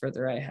 how much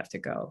further I have to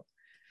go.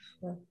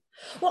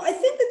 Well, I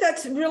think that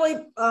that's really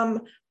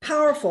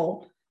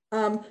powerful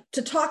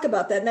to talk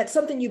about that. And that's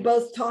something you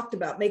both talked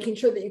about, making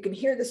sure that you can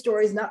hear the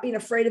stories, not being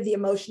afraid of the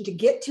emotion, to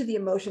get to the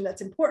emotion.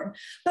 That's important.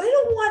 But I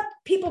don't want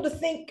people to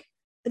think,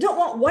 I don't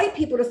want white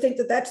people to think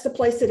that that's the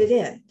place that it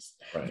ends.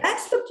 Right.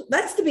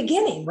 That's the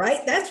beginning,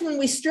 right? That's when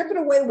we strip it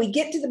away. We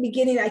get to the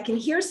beginning. I can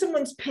hear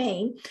someone's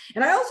pain.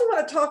 And I also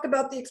want to talk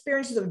about the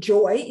experiences of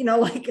joy. You know,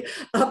 like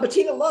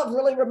Bettina Love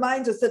really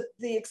reminds us that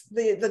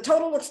the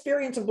total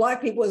experience of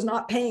Black people is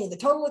not pain. The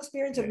total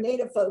experience of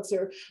Native folks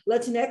or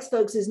Latinx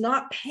folks is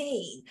not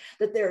pain,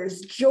 that there is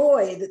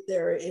joy, that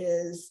there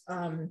is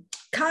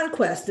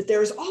conquest, that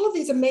there's all of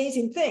these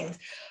amazing things,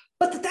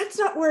 but that's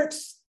not where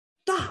it's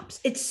stops.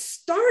 It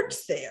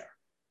starts there.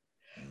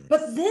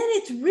 But then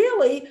it's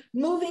really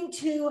moving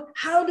to,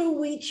 how do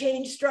we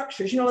change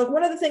structures? You know, like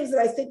one of the things that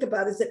I think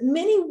about is that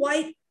many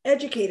white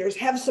educators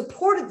have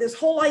supported this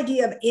whole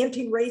idea of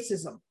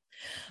anti-racism,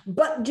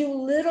 but do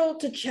little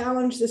to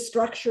challenge the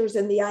structures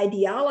and the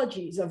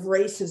ideologies of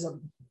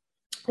racism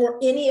or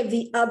any of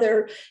the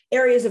other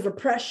areas of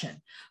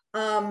oppression.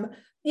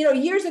 You know,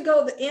 years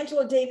ago,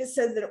 Angela Davis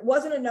said that it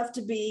wasn't enough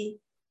to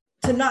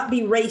not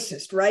be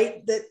racist,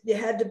 right? That you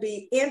had to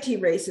be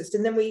anti-racist.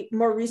 And then we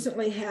more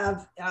recently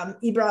have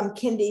Ibram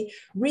Kendi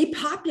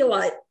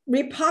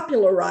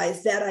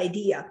repopularize that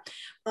idea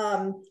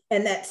and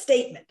that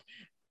statement.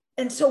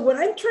 And so what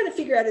I'm trying to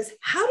figure out is,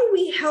 how do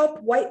we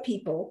help white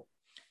people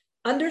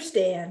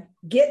understand,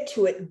 get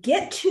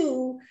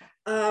to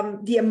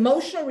the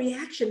emotional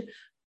reaction,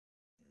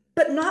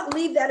 but not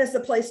leave that as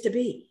the place to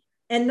be,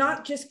 and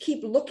not just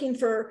keep looking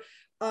for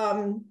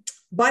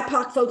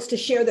BIPOC folks to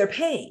share their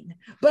pain,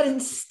 but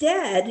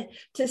instead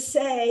to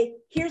say,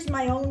 here's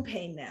my own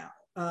pain now.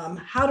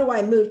 How do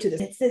I move to this?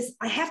 It's this,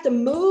 I have to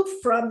move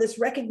from this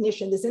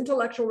recognition, this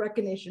intellectual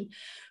recognition,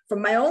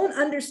 from my own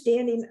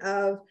understanding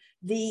of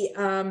the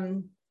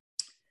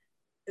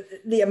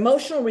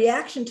emotional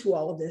reaction to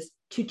all of this,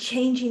 to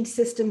changing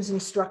systems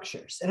and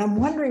structures. And I'm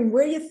wondering,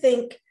 where you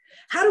think,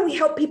 how do we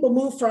help people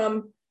move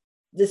from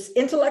this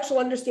intellectual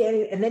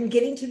understanding and then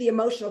getting to the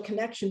emotional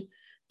connection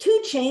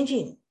to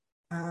changing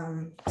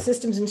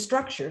systems and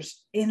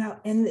structures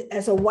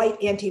as a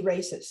white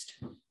anti-racist?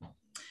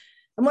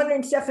 I'm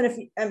wondering,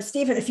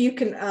 Stephen, if you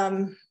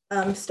can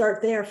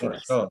start there for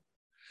us. Sure.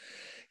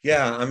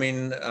 Yeah, I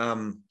mean,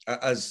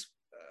 as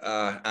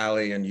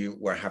Ali and you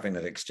were having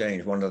that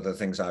exchange, one of the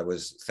things I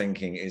was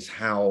thinking is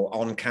how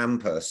on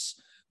campus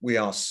we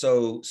are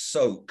so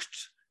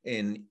soaked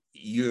in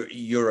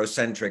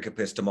Eurocentric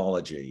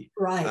epistemology.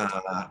 Right.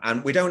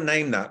 And we don't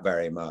name that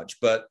very much,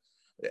 but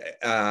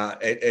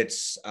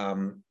it's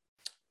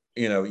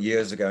you know,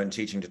 years ago in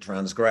Teaching to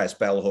Transgress,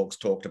 Bell Hooks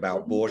talked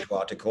about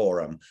bourgeois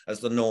decorum as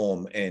the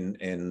norm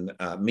in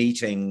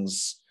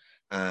meetings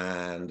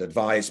and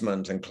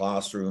advisement and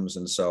classrooms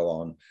and so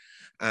on.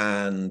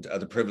 And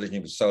the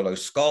privileging of solo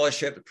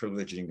scholarship, the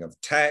privileging of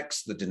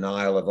text, the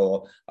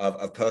denial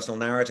of personal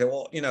narrative.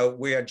 Well, you know,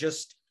 we are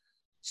just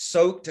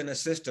soaked in a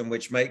system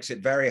which makes it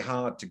very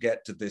hard to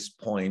get to this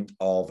point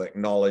of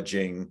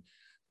acknowledging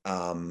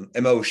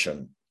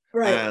emotion.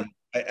 Right.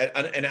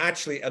 And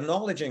actually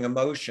acknowledging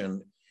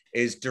emotion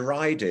is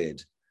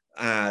derided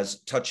as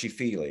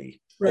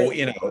touchy-feely, right. Or,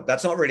 you know,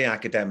 that's not really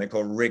academic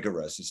or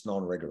rigorous, it's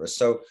non-rigorous.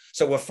 So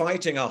we're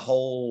fighting a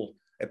whole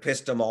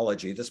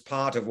epistemology that's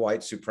part of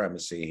white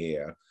supremacy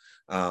here.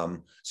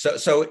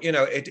 So you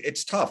know,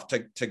 it's tough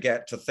to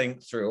get to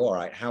think through, all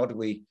right, how do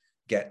we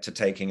get to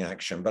taking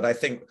action? But I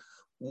think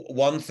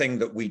one thing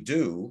that we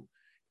do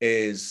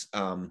is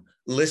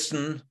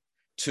listen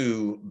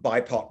to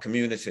BIPOC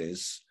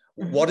communities.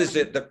 Mm-hmm. What is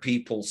it that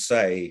people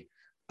say?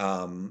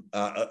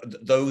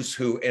 Those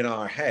who in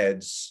our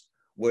heads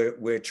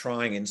we're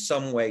trying in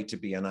some way to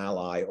be an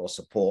ally or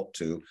support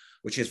to,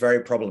 which is very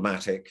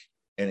problematic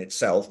in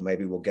itself.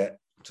 Maybe we'll get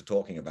to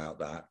talking about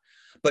that.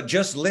 But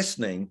just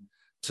listening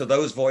to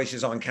those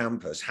voices on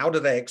campus, how do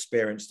they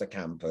experience the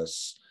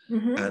campus,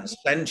 mm-hmm. and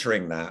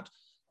centering that,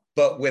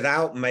 but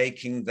without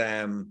making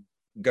them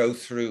go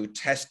through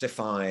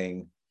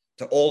testifying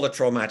to all the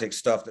traumatic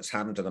stuff that's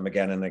happened to them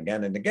again and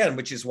again and again,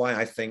 which is why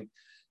I think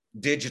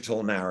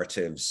digital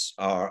narratives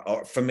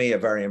are for me a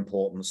very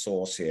important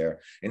source here,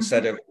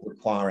 instead of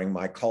requiring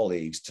my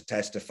colleagues to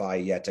testify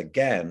yet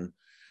again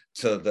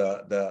to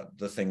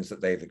the things that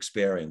they've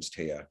experienced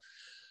here.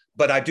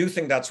 But I do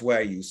think that's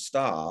where you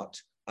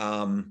start.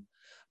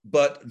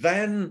 But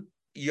then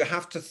you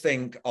have to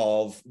think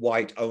of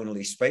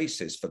white-only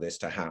spaces for this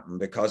to happen,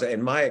 because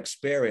in my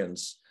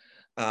experience,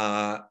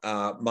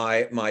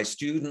 my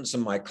students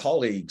and my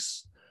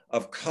colleagues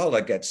of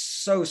color get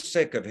so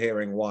sick of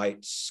hearing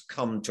whites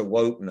come to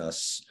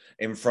wokeness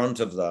in front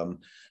of them.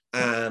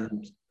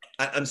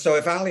 And so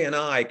if Ali and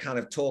I kind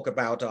of talk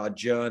about our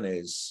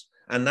journeys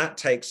and that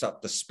takes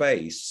up the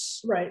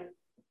space, right,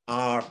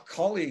 our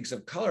colleagues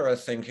of color are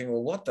thinking,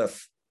 well, what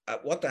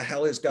the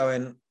hell is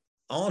going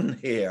on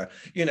here?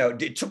 You know,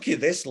 it took you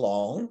this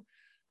long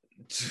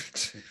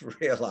to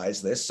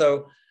realize this.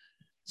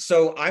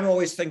 So I'm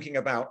always thinking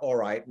about, all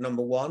right,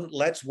 number one,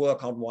 let's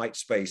work on white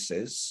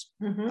spaces.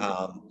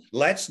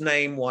 Let's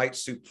name white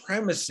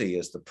supremacy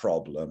as the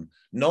problem,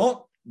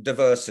 not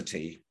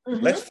diversity.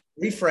 Let's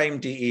reframe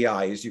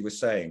DEI, as you were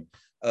saying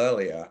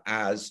earlier,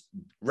 as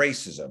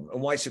racism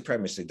and white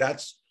supremacy.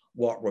 That's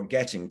what we're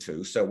getting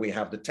to. So we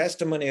have the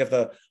testimony of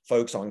the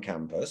folks on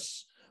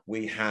campus.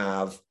 We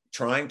have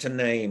trying to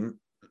name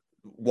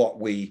what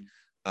we,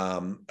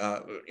 what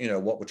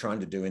we're trying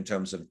to do in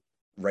terms of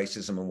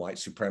racism and white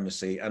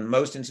supremacy. And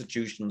most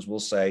institutions will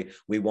say,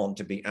 we want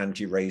to be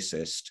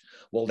anti-racist.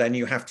 Well, then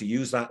you have to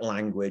use that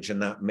language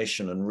and that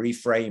mission and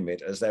reframe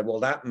it as that, well,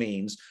 that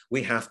means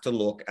we have to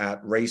look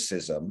at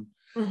racism,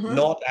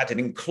 not at an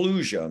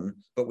inclusion,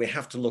 but we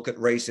have to look at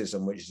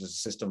racism, which is a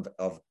system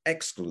of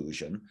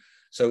exclusion.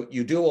 So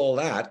you do all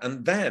that.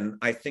 And then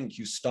I think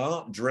you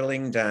start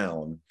drilling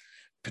down,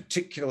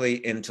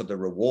 particularly into the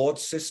reward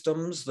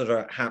systems that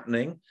are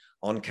happening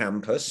on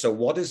campus. So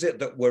what is it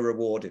that we're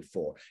rewarded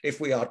for? If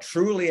we are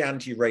truly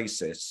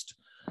anti-racist,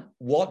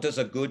 what does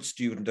a good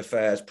student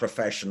affairs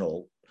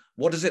professional,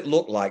 what does it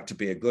look like to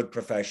be a good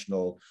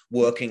professional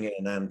working in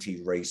an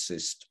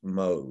anti-racist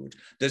mode?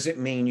 Does it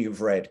mean you've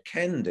read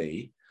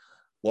Kendi?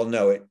 Well,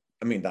 no,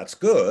 that's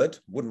good.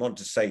 Wouldn't want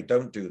to say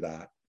don't do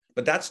that.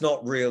 But that's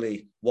not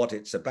really what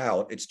it's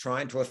about. It's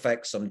trying to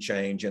affect some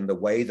change in the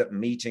way that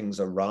meetings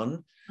are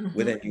run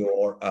within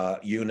your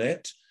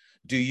unit.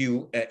 Do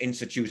you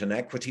institute an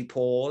equity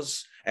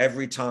pause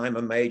every time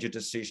a major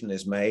decision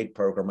is made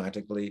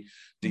programmatically?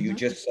 Do you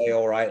just say,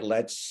 all right,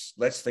 let's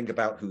think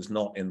about who's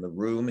not in the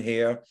room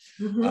here?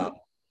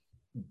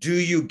 Do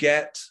you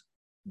get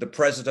the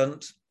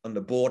president and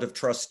the board of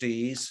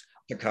trustees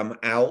to come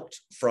out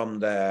from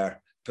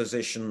their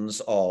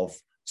positions of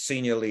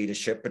senior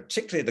leadership,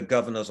 particularly the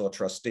governors or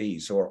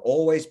trustees who are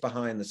always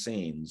behind the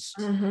scenes?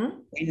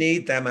 We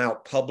need them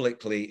out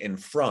publicly in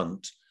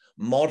front,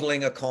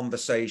 modeling a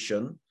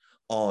conversation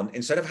on,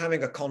 instead of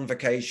having a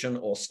convocation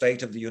or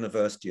state of the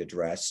university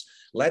address,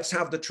 let's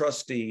have the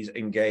trustees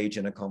engage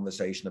in a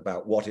conversation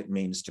about what it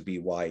means to be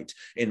white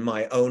in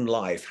my own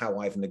life, how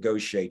I've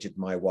negotiated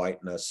my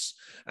whiteness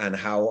and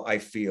how I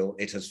feel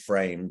it has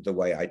framed the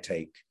way I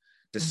take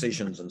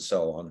decisions and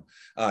so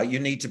on. You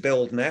need to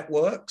build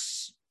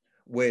networks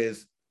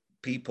with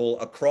people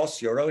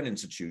across your own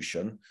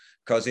institution,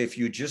 because if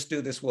you just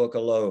do this work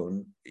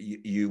alone,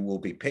 you will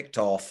be picked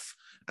off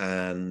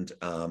and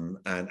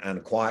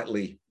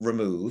quietly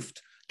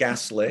removed,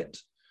 gaslit.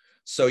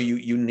 So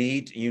you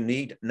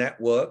need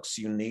networks.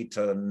 You need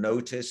to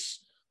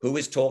notice who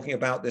is talking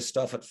about this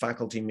stuff at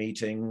faculty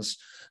meetings,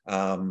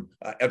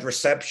 at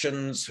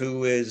receptions,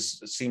 who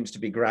seems to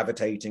be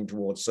gravitating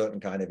towards certain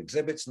kind of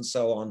exhibits and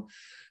so on.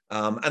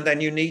 And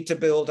then you need to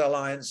build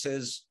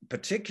alliances,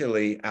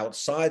 particularly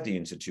outside the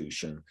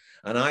institution.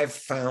 And I've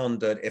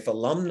found that if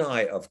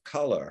alumni of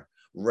color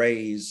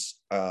raise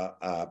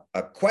a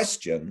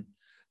question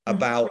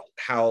about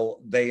how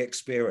they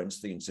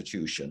experience the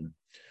institution,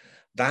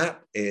 that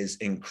is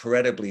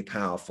incredibly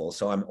powerful.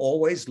 So I'm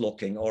always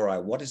looking, all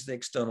right, what is the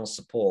external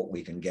support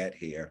we can get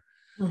here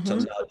to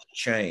nudge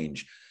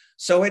change?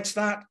 So it's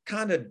that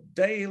kind of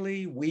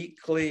daily,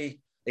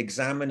 weekly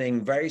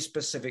examining very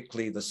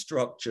specifically the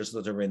structures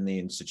that are in the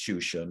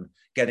institution,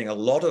 getting a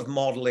lot of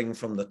modeling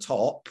from the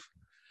top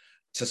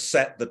to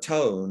set the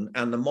tone.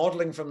 And the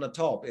modeling from the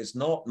top is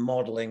not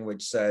modeling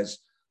which says,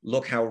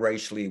 look how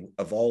racially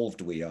evolved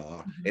we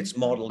are. It's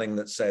modeling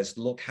that says,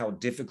 look how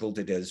difficult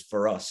it is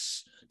for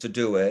us to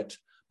do it,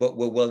 but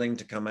we're willing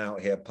to come out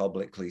here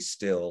publicly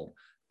still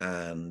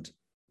and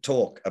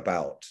talk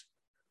about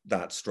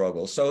that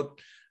struggle. So,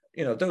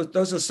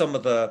 those are some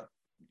of the,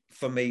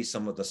 for me,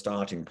 some of the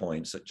starting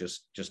points that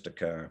just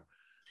occur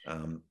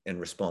in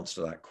response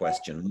to that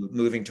question,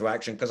 moving to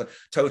action, because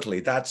totally,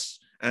 that's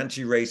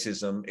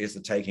anti-racism is the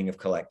taking of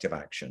collective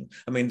action.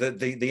 I mean,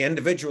 the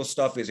individual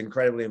stuff is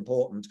incredibly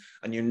important,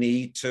 and you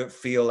need to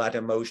feel that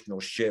emotional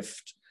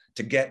shift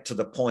to get to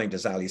the point,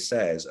 as Ali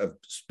says, of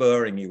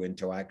spurring you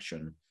into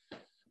action.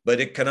 But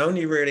it can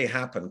only really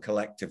happen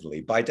collectively.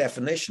 By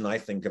definition, I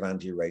think of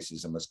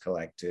anti-racism as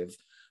collective.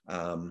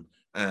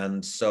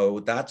 And so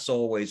that's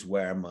always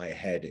where my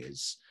head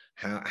is.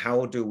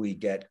 How do we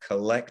get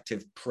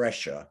collective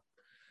pressure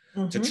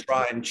to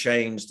try and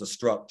change the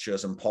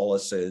structures and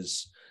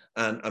policies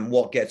and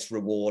what gets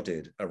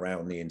rewarded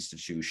around the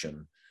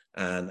institution,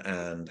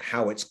 and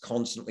how it's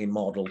constantly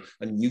modeled,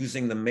 and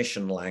using the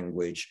mission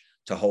language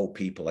to hold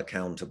people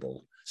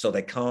accountable so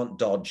they can't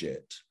dodge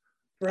it.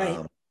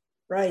 Right.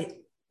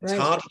 It's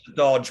hard to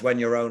dodge when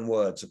your own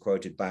words are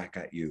quoted back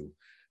at you.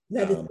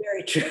 That is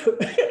very true.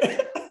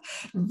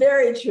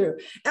 Very true.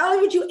 Ali,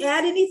 would you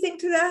add anything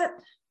to that?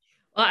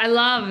 Well, I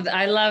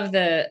love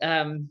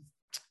the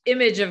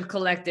image of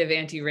collective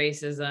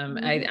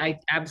anti-racism. I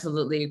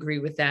absolutely agree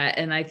with that.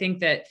 And I think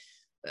that,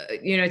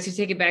 to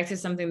take it back to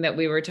something that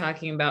we were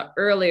talking about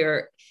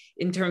earlier,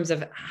 in terms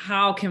of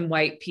how can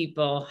white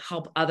people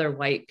help other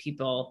white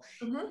people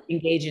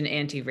engage in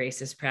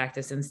anti-racist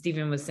practice. And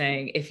Stephen was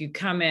saying, if you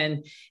come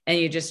in and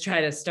you just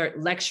try to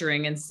start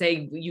lecturing and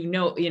say,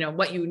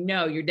 what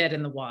you're dead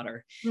in the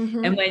water.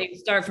 And when you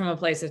start from a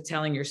place of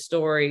telling your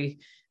story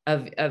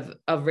of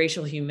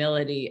racial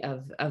humility,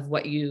 of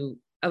what you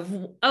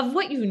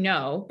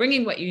know,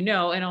 bringing what you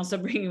know, and also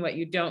bringing what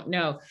you don't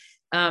know,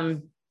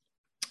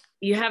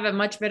 you have a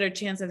much better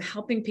chance of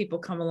helping people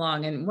come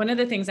along. And one of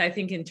the things I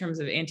think in terms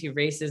of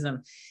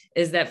anti-racism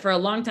is that for a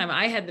long time,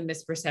 I had the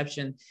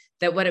misperception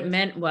that what it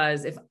meant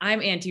was, if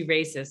I'm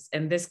anti-racist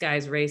and this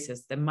guy's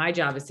racist, then my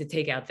job is to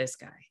take out this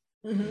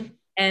guy.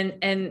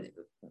 And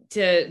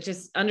to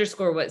just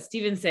underscore what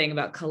Stephen's saying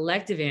about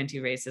collective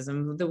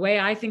anti-racism, the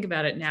way I think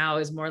about it now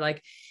is more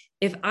like,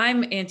 if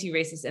I'm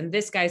anti-racist and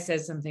this guy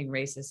says something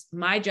racist,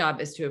 my job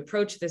is to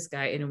approach this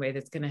guy in a way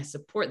that's going to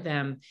support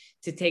them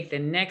to take the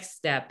next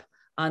step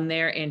on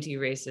their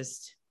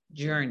anti-racist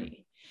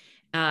journey.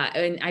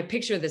 And I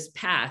picture this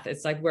path.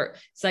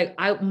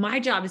 My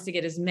job is to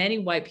get as many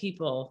white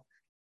people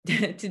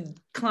to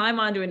climb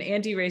onto an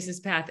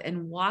anti-racist path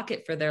and walk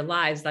it for their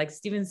lives. Like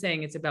Stephen's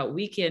saying, it's about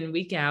week in,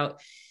 week out,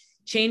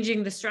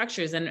 changing the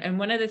structures. And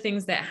one of the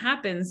things that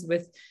happens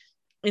with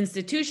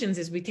institutions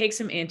is we take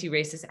some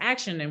anti-racist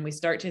action and we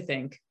start to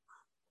think,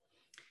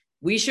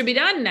 we should be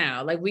done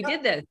now. Like, we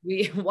did this.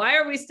 Why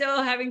are we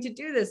still having to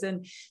do this?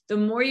 And the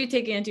more you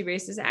take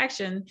anti-racist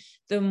action,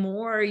 the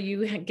more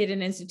you get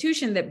an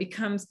institution that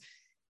becomes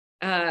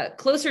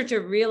closer to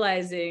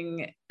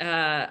realizing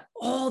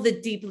all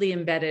the deeply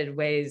embedded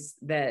ways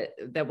that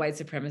white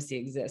supremacy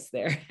exists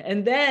there.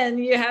 And then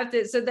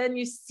then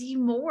you see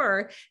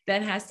more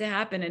that has to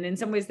happen. And in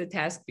some ways the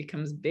task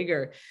becomes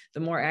bigger,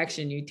 the more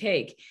action you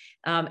take.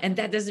 And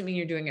that doesn't mean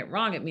you're doing it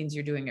wrong. It means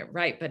you're doing it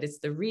right. But it's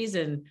the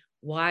reason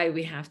why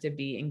we have to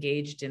be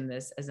engaged in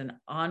this as an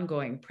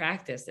ongoing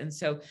practice. And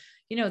so,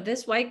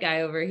 this white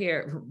guy over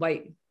here,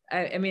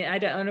 I mean, I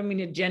don't mean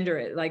to gender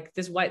it, like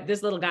this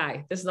little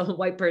guy, this little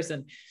white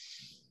person.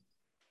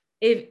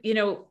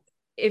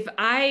 If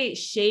I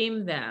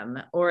shame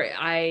them, or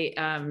I,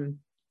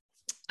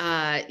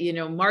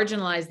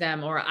 marginalize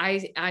them, or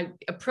I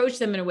approach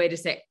them in a way to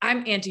say,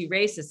 I'm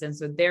anti-racist, and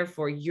so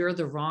therefore you're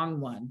the wrong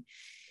one,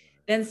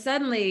 then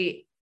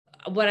suddenly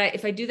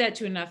if I do that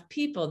to enough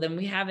people, then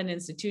we have an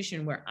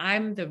institution where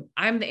I'm the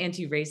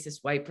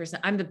anti-racist white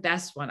person. I'm the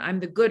best one. I'm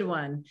the good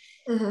one.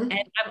 And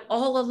I'm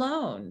all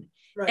alone.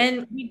 Right.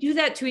 And we do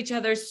that to each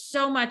other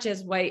so much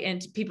as white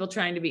and people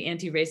trying to be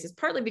anti-racist,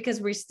 partly because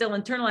we're still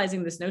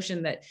internalizing this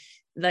notion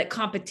that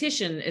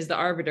competition is the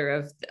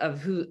arbiter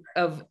of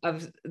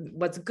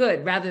what's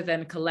good, rather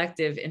than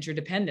collective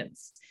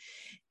interdependence.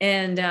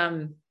 And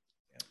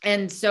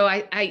so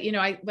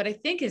what I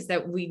think is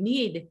that we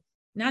need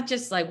not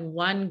just like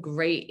one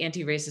great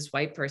anti-racist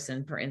white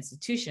person per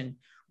institution.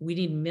 We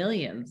need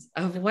millions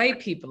of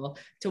white people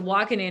to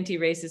walk an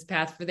anti-racist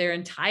path for their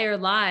entire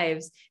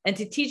lives, and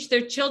to teach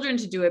their children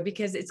to do it,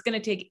 because it's going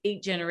to take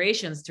 8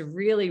 generations to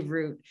really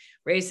root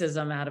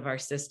racism out of our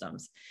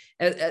systems.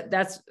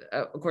 That's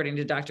according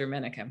to Dr.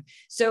 Menachem.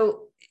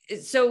 So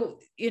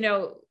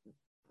the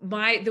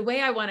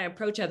way I want to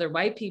approach other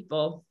white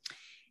people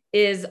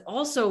is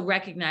also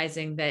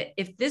recognizing that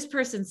if this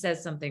person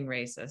says something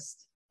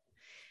racist,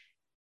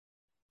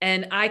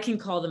 and I can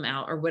call them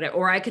out, or whatever,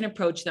 or I can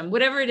approach them,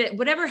 whatever it is,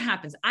 whatever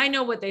happens, I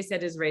know what they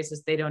said is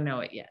racist. They don't know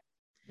it yet.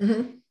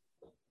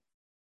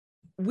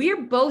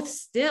 We're both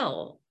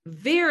still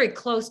very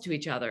close to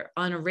each other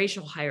on a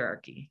racial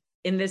hierarchy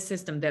in this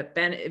system that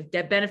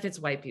benefits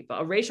white people,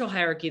 a racial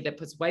hierarchy that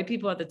puts white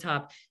people at the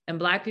top and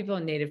Black people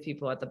and Native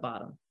people at the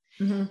bottom.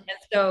 And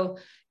so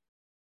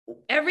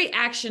every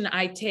action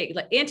I take,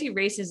 like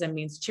anti-racism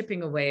means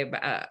chipping away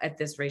at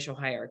this racial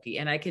hierarchy.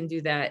 And I can do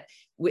that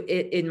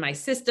in my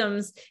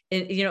systems.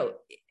 And,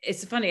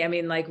 it's funny. I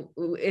mean, like,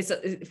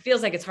 it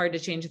feels like it's hard to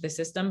change the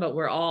system, but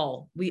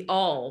we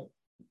all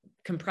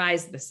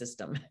comprise the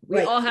system.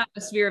 We all have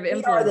a sphere of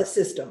influence. We are the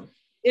system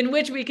in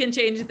which we can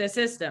change the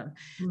system.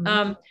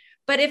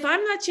 But if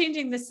I'm not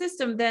changing the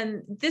system,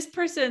 then this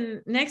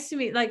person next to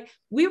me, like,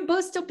 we're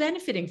both still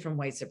benefiting from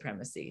white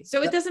supremacy.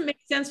 So it doesn't make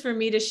sense for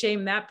me to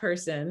shame that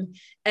person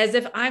as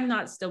if I'm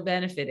not still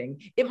benefiting.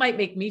 It might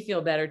make me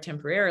feel better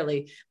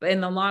temporarily, but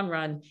in the long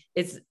run,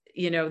 it's,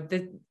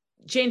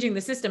 changing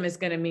the system is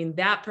going to mean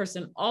that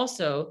person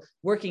also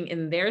working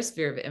in their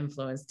sphere of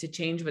influence to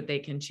change what they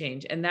can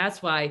change. And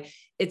that's why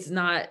it's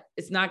not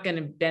going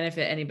to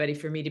benefit anybody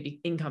for me to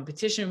be in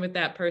competition with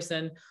that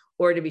person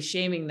or to be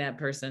shaming that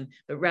person,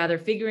 but rather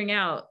figuring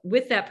out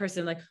with that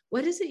person, like,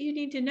 what is it you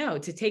need to know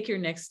to take your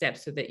next step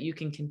so that you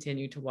can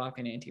continue to walk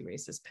an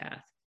anti-racist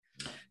path?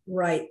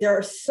 Right. There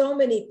are so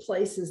many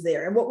places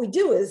there. And what we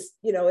do is,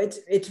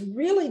 it's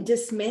really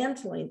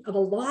dismantling of a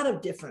lot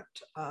of different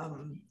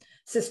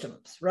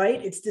systems,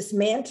 right? It's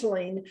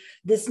dismantling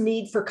this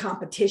need for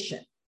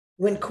competition,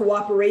 when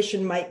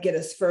cooperation might get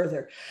us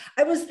further.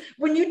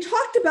 When you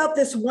talked about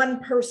this one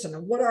person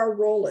and what our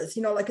role is,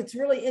 like it's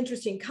really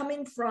interesting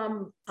coming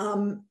from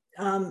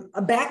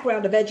a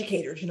background of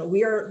educators.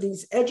 We are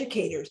these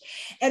educators.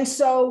 And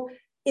so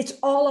it's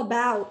all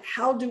about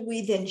how do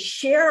we then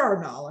share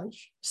our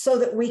knowledge so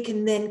that we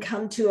can then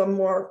come to a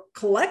more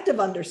collective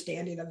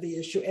understanding of the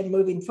issue and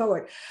moving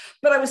forward.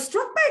 But I was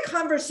struck by a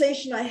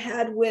conversation I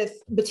had with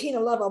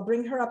Bettina Love. I'll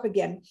bring her up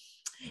again.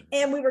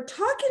 And we were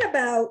talking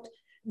about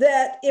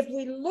that if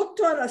we looked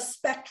on a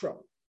spectrum,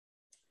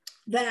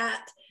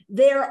 that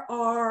there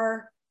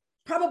are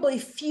probably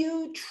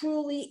few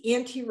truly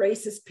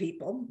anti-racist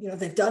people.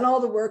 They've done all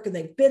the work and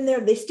they've been there,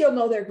 they still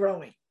know they're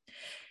growing.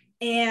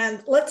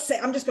 And let's say,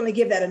 I'm just going to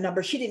give that a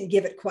number. She didn't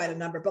give it quite a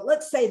number, but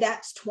let's say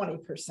that's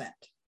 20%.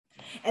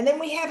 And then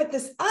we have at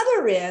this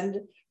other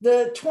end,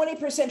 the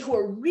 20% who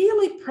are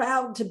really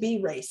proud to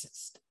be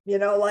racist,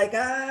 and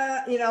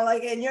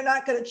you're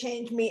not going to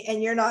change me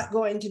and you're not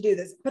going to do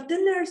this. But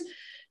then there's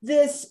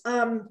this,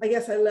 I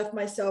guess I left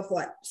myself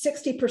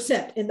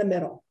 60% in the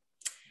middle.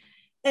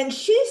 And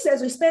she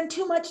says we spend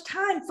too much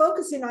time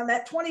focusing on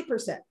that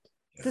 20%,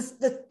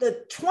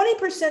 the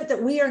 20%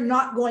 that we are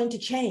not going to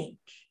change.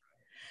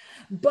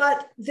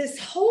 But this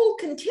whole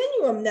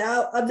continuum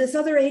now of this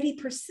other 80%,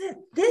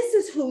 this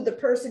is who the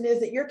person is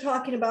that you're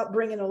talking about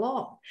bringing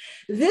along.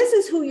 This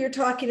is who you're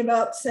talking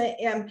about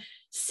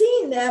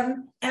seeing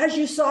them as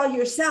you saw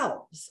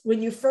yourselves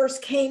when you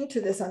first came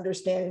to this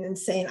understanding and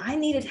saying, I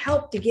needed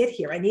help to get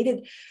here. I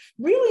needed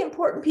really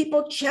important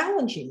people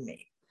challenging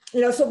me.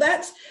 So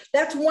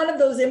that's one of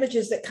those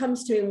images that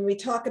comes to me when we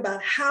talk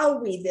about how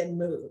we then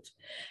move.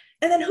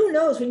 And then who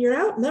knows, when you're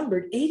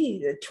outnumbered 80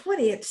 to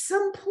 20, at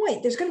some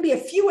point, there's going to be a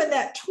few in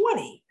that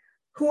 20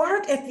 who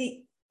aren't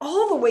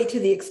all the way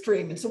to the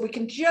extreme. And so we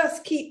can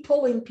just keep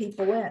pulling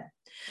people in.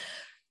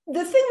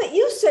 The thing that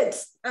you said,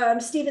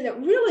 Stephen,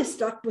 that really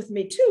stuck with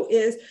me too,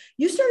 is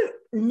you started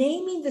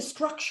naming the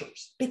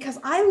structures, because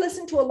I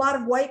listen to a lot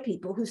of white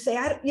people who say,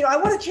 I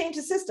want to change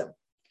the system,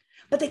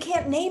 but they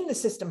can't name the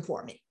system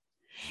for me.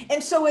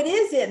 And so it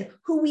is in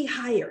who we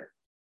hire,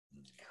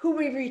 who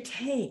we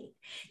retain.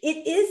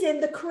 It is in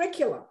the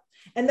curriculum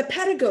and the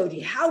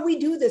pedagogy, how we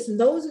do this. And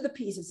those are the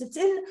pieces. It's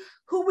in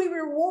who we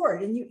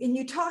reward. And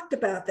you talked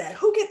about that.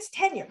 Who gets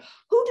tenure?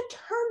 Who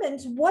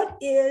determines what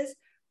is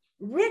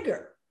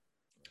rigor,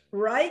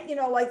 right?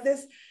 Like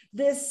this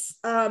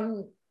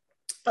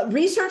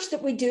research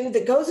that we do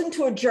that goes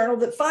into a journal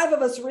that 5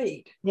 of us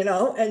read,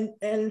 and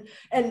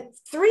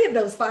 3 of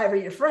those 5 are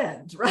your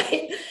friends,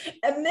 right?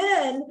 And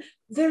then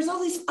there's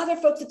all these other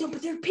folks that don't,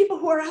 but there are people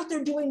who are out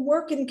there doing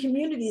work in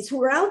communities,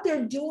 who are out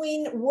there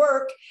doing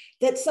work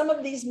that some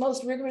of these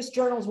most rigorous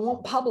journals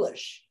won't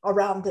publish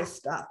around this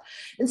stuff.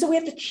 And so we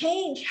have to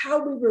change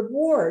how we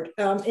reward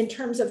in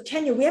terms of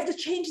tenure. We have to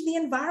change the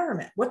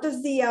environment. What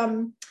does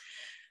the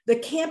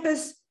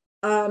campus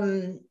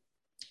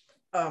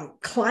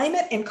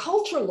climate and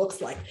culture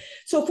looks like?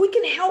 So if we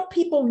can help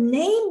people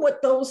name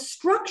what those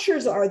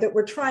structures are that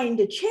we're trying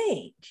to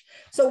change.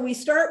 So we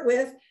start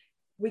with,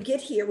 we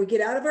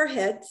get out of our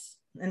heads,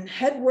 and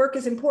head work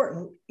is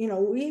important.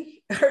 We're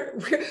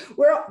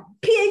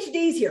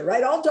PhDs here,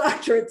 right? All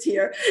doctorates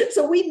here.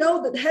 So we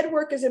know that head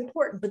work is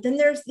important, but then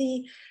there's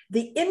the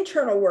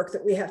internal work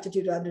that we have to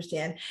do to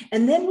understand.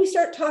 And then we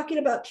start talking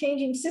about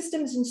changing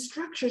systems and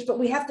structures, but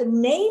we have to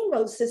name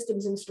those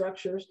systems and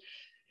structures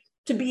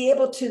to be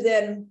able to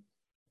then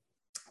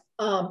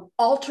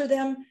alter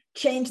them,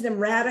 change them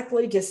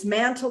radically,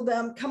 dismantle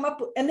them,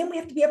 and then we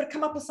have to be able to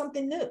come up with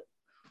something new.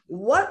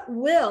 What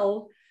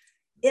will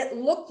it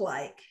look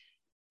like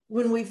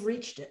when we've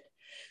reached it?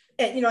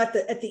 And at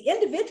the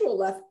individual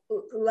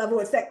level,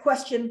 it's that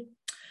question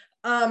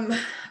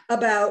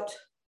about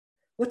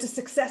what does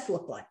success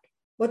look like?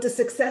 What does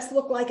success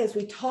look like as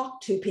we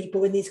talk to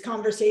people in these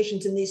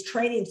conversations and these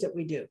trainings that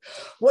we do?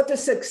 What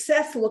does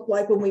success look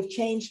like when we've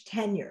changed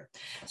tenure?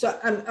 So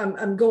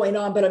I'm going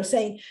on, but I'm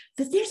saying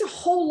that there's a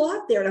whole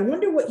lot there. And I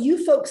wonder what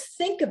you folks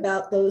think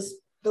about those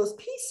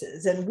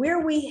pieces and where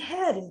we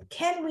head, and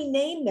can we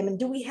name them, and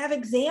do we have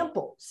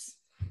examples?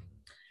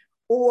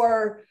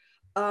 Or,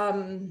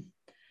 our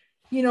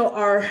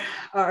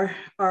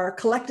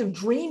collective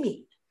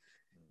dreaming.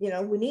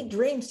 We need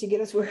dreams to get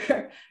us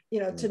where,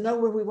 to know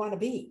where we want to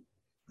be.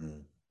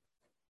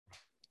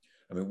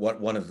 I mean,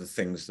 one of the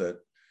things that,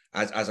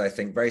 as I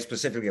think very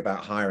specifically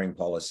about hiring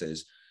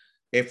policies,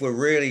 if we're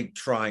really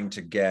trying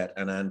to get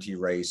an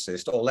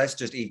anti-racist, or let's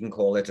just even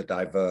call it a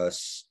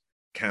diverse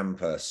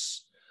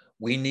campus,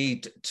 we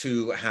need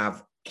to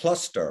have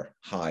cluster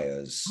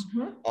hires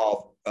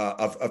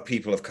of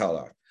people of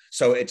color.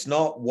 So it's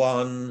not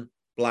one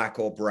Black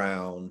or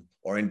brown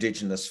or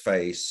Indigenous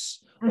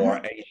face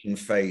or Asian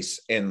face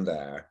in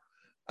there.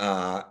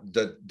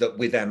 That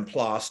we then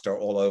plaster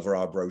all over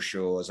our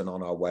brochures and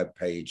on our web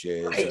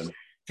pages, right, and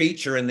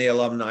feature in the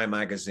alumni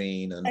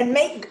magazine, and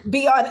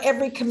be on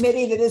every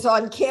committee that is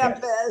on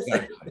campus. Yeah,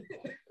 exactly.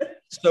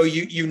 So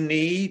you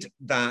need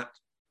that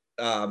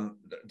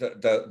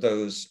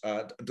those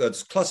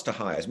cluster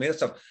hires. I mean,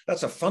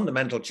 that's a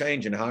fundamental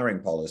change in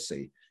hiring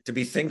policy. to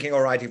be thinking,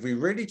 all right, if we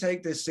really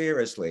take this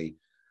seriously,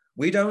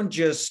 we don't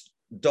just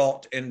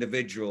dot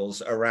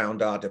individuals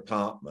around our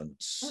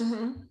departments.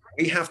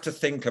 We have to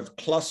think of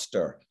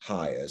cluster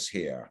hires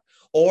here.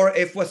 Or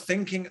if we're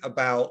thinking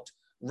about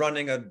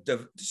creating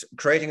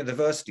a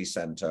diversity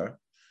center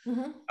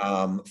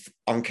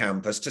on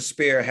campus to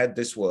spearhead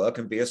this work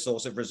and be a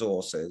source of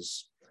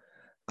resources,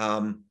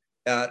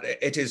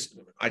 it is,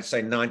 I'd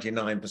say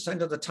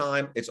 99% of the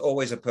time, it's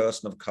always a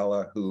person of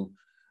color who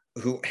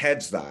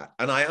heads that.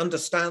 And I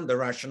understand the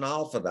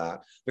rationale for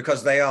that,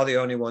 because they are the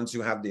only ones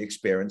who have the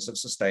experience of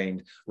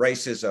sustained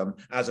racism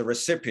as a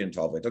recipient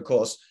of it. Of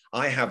course,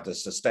 I have the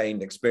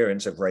sustained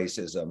experience of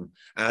racism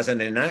as an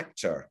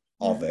enactor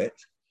of it.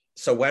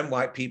 So when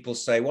white people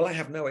say, well, I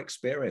have no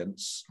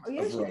experience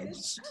of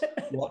race,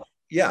 well,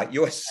 yeah,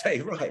 you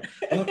say, right.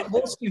 Well, of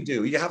course you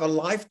do. You have a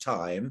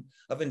lifetime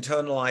of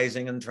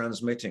internalizing and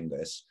transmitting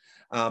this.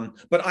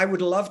 But I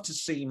would love to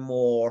see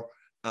more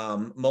a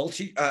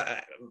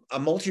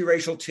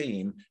multiracial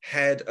team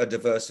head a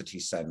diversity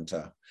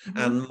center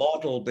and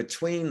model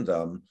between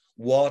them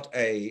what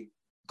a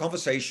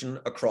conversation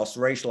across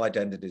racial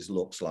identities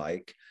looks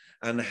like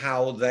and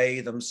how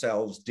they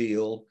themselves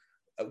deal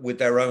with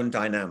their own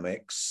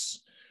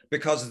dynamics,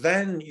 because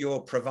then you're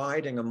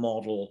providing a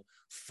model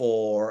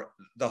for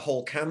the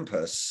whole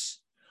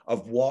campus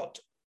of what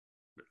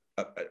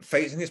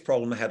facing this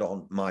problem head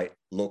on might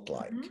look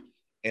like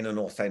in an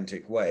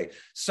authentic way.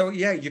 So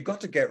yeah, you've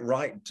got to get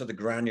right to the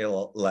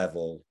granular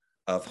level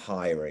of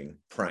hiring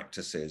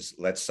practices,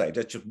 let's say.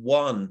 That's just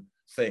one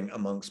thing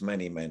amongst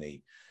many,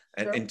 many.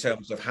 And in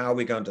terms of how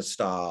we're going to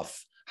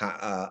staff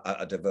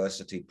a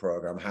diversity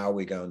program, how are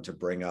we going to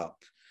bring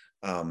up,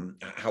 how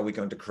are we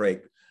going to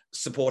create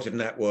supportive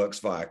networks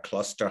via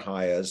cluster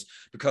hires,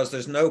 because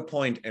there's no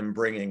point in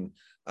bringing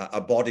a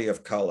body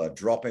of color,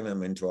 dropping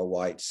them into a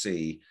white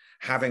sea,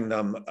 having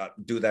them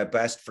do their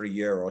best for a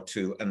year or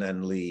two and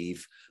then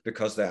leave,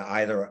 because they're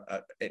either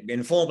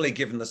informally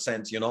given the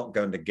sense you're not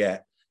going to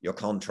get your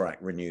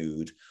contract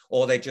renewed,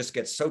 or they just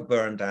get so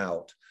burned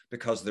out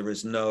because there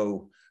is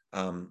no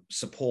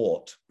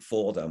support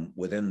for them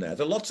within there.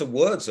 There are lots of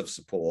words of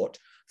support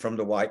from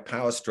the white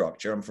power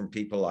structure and from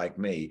people like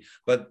me,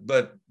 but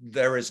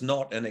there is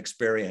not an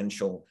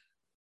experiential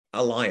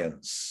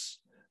alliance,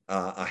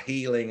 a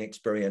healing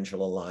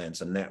experiential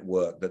alliance, a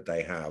network that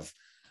they have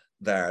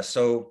there.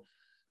 So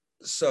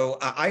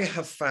I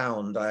have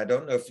found, I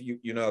don't know if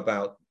you know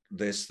about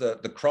this,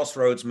 the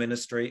Crossroads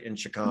Ministry in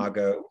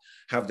Chicago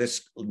have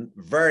this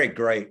very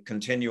great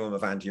continuum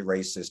of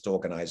anti-racist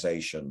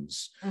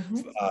organizations,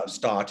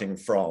 starting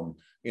from,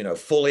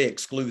 fully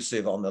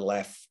exclusive on the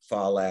left,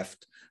 far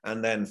left,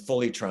 and then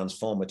fully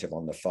transformative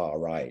on the far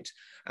right.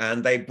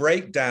 And they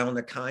break down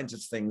the kinds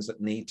of things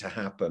that need to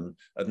happen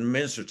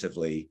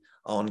administratively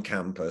on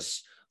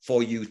campus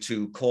for you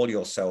to call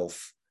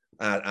yourself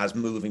as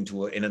moving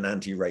in an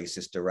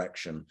anti-racist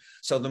direction.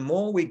 So the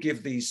more we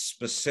give these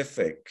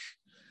specific,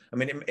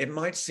 it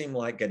might seem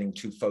like getting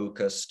too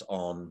focused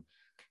on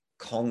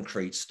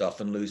concrete stuff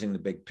and losing the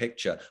big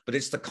picture, but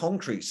it's the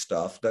concrete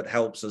stuff that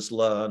helps us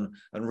learn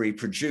and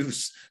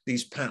reproduce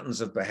these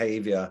patterns of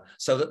behavior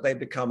so that they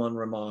become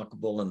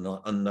unremarkable and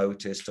not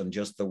unnoticed, and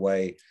just the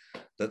way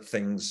that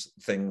things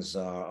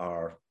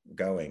are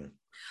going.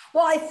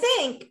 Well, I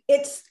think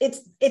it's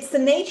the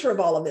nature of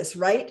all of this,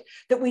 right?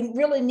 That we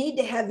really need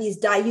to have these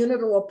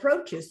diunital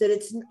approaches, that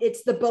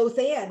it's the both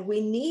and.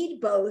 We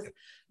need both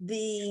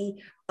the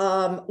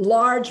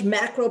large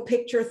macro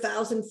picture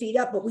 1,000 feet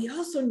up, but we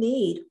also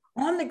need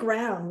on the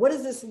ground, what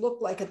does this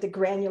look like at the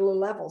granular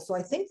level? So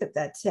I think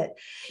that's it.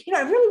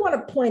 I really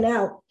want to point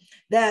out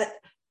that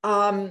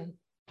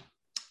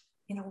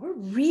we're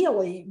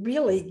really,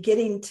 really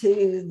getting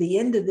to the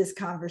end of this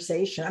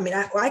conversation.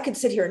 I could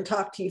sit here and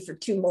talk to you for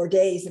 2 more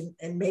days,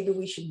 and maybe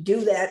we should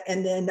do that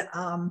and then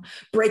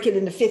break it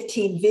into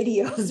 15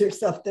 videos or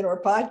something,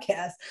 or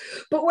podcasts.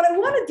 But what I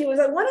want to do is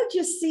I want to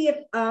just see if,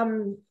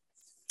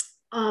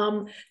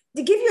 to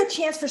give you a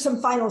chance for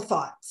some final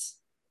thoughts.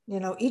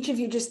 Each of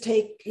you just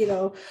take,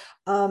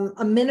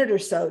 a minute or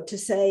so to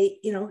say,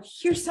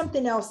 here's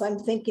something else I'm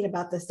thinking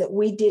about this that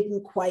we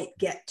didn't quite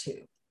get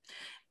to.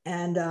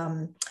 And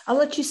I'll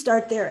let you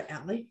start there,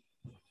 Allie.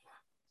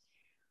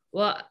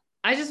 Well,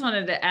 I just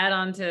wanted to add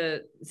on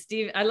to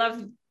Steve. I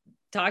love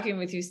talking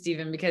with you,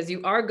 Stephen, because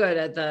you are good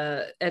at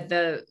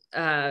the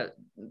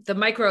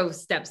micro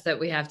steps that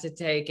we have to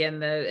take,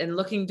 and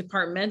looking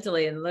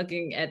departmentally and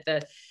looking at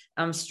the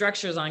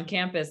structures on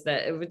campus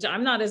which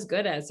I'm not as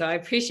good at. So I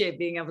appreciate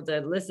being able to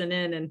listen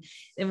in.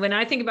 And when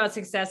I think about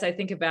success, I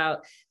think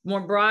about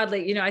more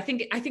broadly, I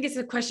think it's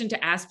a question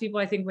to ask people.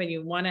 I think when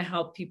you want to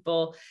help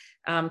people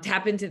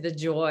tap into the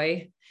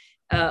joy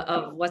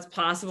of what's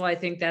possible, I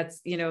think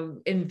that's,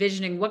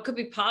 envisioning what could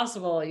be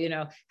possible,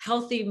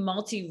 healthy,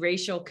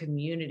 multiracial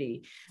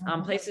community,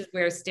 places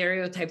where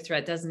stereotype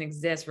threat doesn't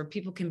exist, where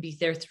people can be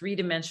their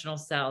 3-dimensional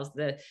selves,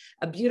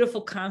 a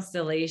beautiful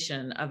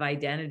constellation of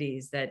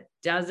identities that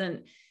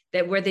doesn't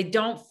that where they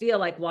don't feel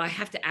like, well, I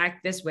have to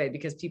act this way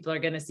because people are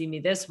going to see me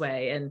this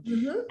way. And,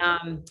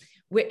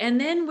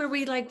 and then where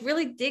we like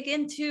really dig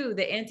into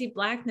the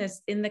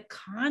anti-Blackness in the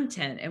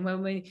content. And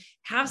when we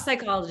have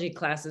psychology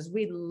classes,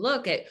 we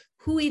look at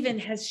who even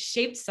has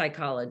shaped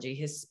psychology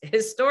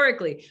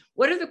historically.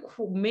 What are the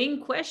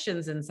main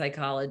questions in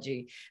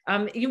psychology?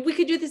 We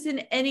could do this in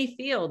any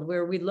field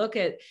where we look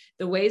at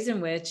the ways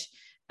in which,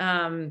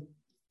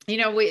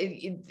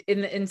 we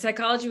in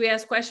psychology, we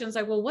ask questions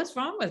like, well, what's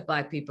wrong with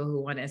Black people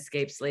who want to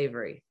escape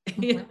slavery?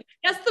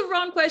 That's the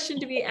wrong question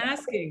to be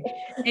asking.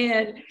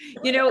 And,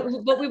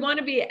 but we want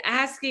to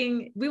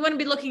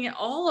be looking at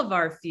all of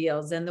our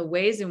fields and the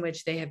ways in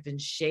which they have been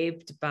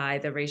shaped by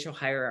the racial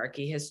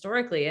hierarchy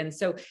historically. And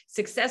so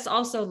success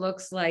also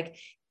looks like,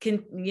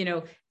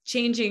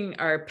 changing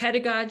our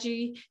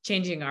pedagogy,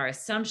 changing our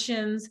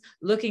assumptions,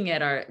 looking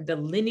at the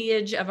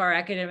lineage of our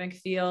academic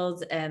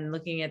fields and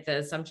looking at the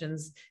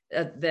assumptions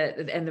and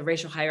the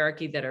racial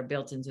hierarchy that are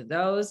built into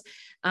those.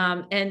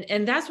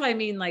 And that's why I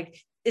mean, like,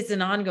 it's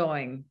an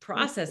ongoing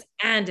process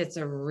and it's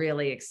a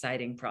really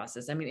exciting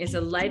process. I mean, it's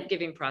a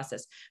life-giving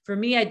process. For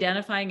me,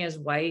 identifying as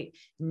white,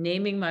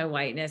 naming my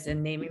whiteness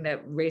and naming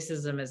that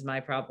racism is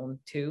my problem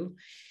too,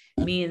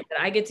 means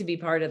that I get to be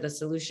part of the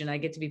solution. I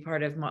get to be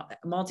part of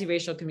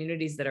multiracial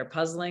communities that are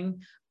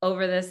puzzling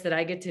over this, that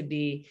I get to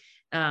be,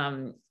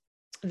 that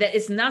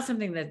it's not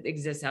something that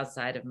exists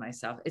outside of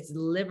myself. It's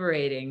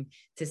liberating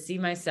to see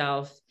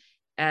myself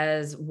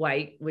as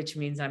white, which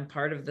means I'm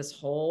part of this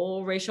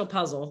whole racial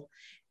puzzle.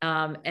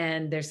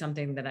 And there's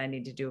something that I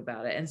need to do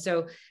about it. And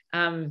so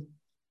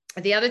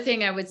the other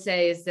thing I would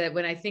say is that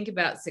when I think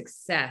about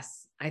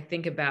success, I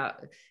think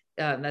about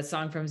that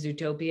song from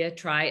Zootopia,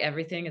 Try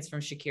Everything. It's from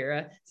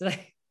Shakira. So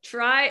like,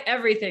 try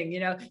everything,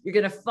 you're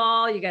going to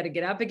fall, you got to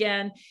get up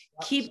again,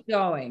 keep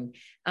going.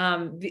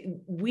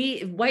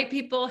 We white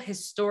people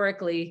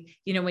historically,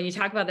 when you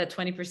talk about that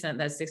 20%,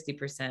 that's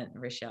 60%,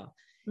 Rochelle.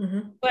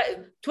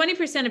 But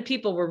 20% of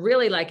people were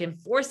really like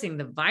enforcing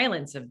the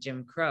violence of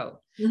Jim Crow,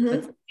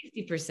 but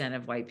 60%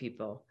 of white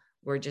people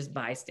were just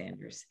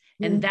bystanders.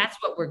 And that's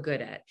what we're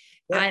good at.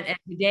 And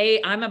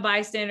today I'm a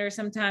bystander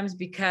sometimes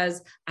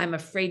because I'm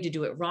afraid to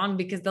do it wrong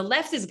because the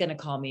left is going to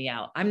call me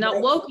out. I'm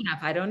not woke enough.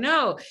 I don't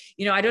know.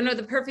 I don't know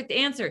the perfect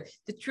answer.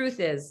 The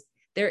truth is,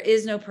 there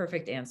is no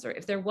perfect answer.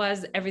 If there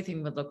was,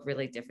 everything would look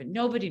really different.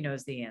 Nobody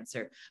knows the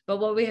answer. But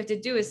what we have to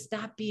do is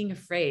stop being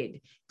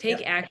afraid,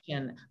 take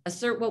action,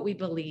 assert what we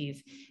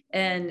believe,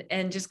 and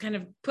just kind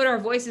of put our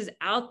voices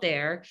out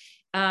there,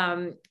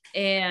 and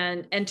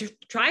to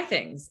try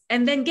things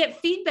and then get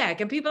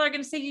feedback. And people are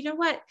going to say, you know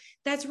what,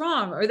 that's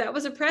wrong, or that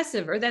was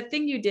oppressive, or that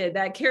thing you did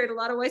that carried a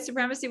lot of white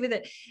supremacy with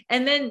it.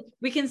 And then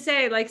we can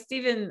say, like,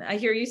 Stephen, I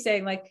hear you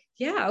saying, like,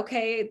 yeah,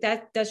 okay,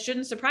 that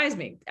shouldn't surprise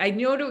me. I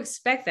know to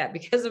expect that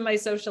because of my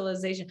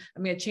socialization.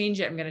 I'm going to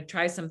change it. I'm going to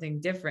try something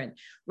different,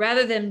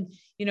 rather than,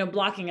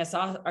 blocking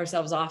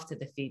ourselves off to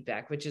the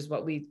feedback, which is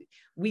what we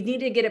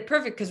need to get it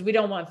perfect because we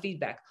don't want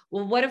feedback.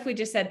 Well, what if we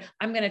just said,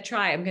 I'm going to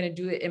try, I'm going to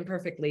do it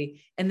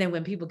imperfectly. And then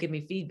when people give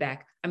me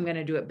feedback, I'm going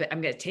to do it, but I'm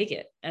going to take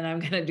it and I'm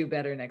going to do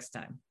better next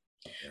time.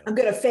 I'm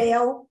going to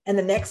fail. And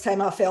the next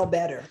time I'll fail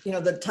better.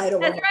 The title.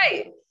 That's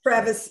right.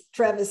 Travis.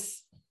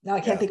 Now I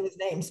can't think of his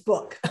name's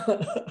book.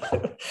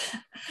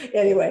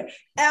 Anyway,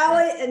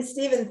 Allie and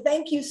Stephen,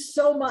 thank you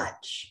so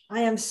much.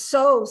 I am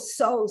so,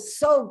 so,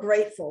 so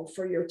grateful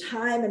for your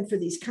time and for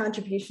these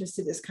contributions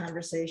to this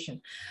conversation.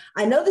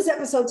 I know this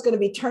episode is going to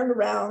be turned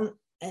around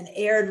and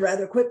aired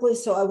rather quickly,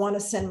 so I want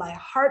to send my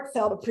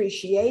heartfelt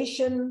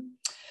appreciation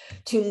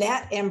to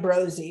Nat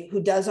Ambrosi,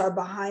 who does our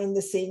behind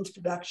the scenes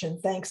production.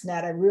 Thanks,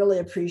 Nat. I really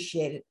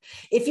appreciate it.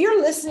 If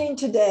you're listening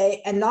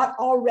today and not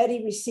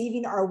already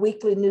receiving our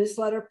weekly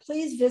newsletter,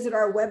 please visit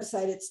our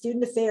website at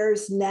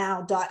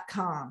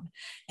studentaffairsnow.com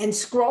and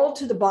scroll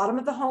to the bottom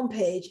of the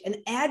homepage and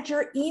add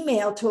your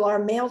email to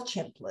our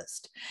MailChimp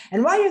list.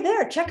 And while you're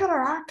there, check out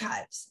our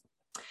archives.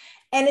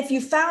 And if you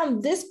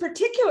found this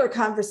particular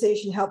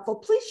conversation helpful,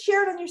 please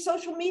share it on your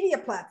social media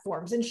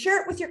platforms and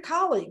share it with your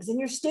colleagues and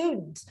your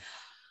students.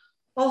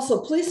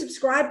 Also, please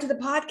subscribe to the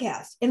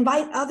podcast,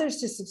 invite others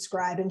to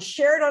subscribe and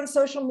share it on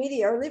social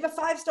media, or leave a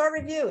 5-star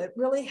review. It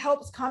really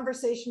helps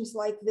conversations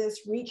like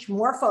this reach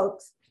more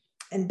folks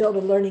and build a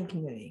learning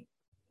community.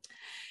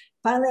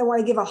 Finally, I want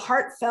to give a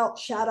heartfelt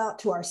shout out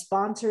to our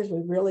sponsors.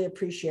 We really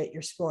appreciate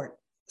your support.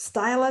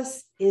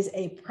 Stylus is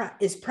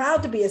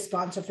proud to be a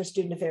sponsor for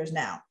Student Affairs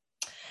Now.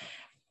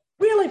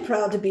 Really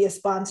proud to be a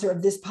sponsor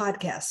of this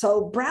podcast.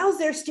 So browse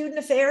their student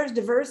affairs,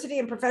 diversity,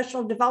 and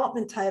professional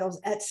development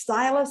titles at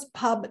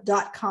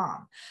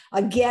styluspub.com.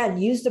 Again,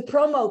 use the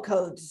promo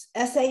codes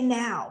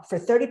SANOW for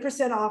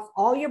 30% off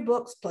all your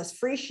books plus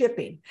free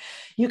shipping.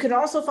 You can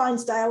also find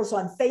Stylus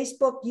on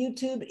Facebook,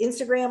 YouTube,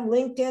 Instagram,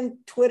 LinkedIn,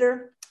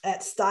 Twitter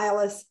at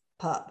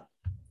styluspub.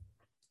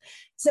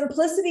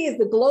 Simplicity is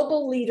the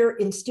global leader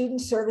in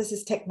student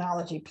services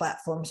technology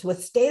platforms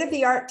with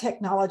state-of-the-art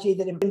technology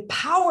that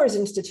empowers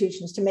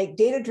institutions to make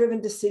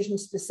data-driven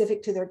decisions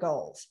specific to their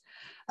goals.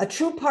 A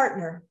true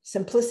partner,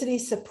 Simplicity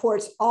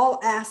supports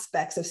all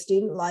aspects of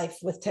student life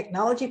with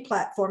technology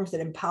platforms that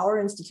empower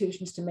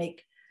institutions to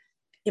make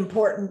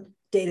important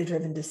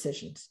data-driven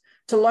decisions.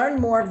 To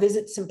learn more,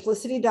 visit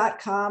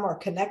simplicity.com or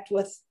connect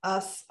with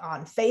us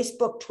on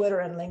Facebook, Twitter,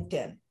 and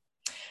LinkedIn.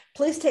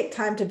 Please take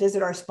time to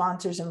visit our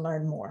sponsors and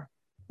learn more.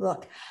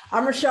 Look,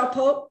 I'm Rochelle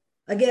Pope.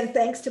 Again,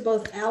 thanks to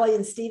both Allie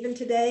and Stephen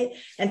today,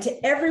 and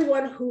to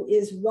everyone who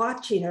is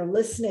watching or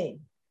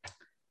listening.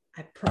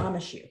 I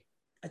promise you,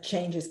 a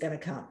change is going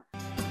to come.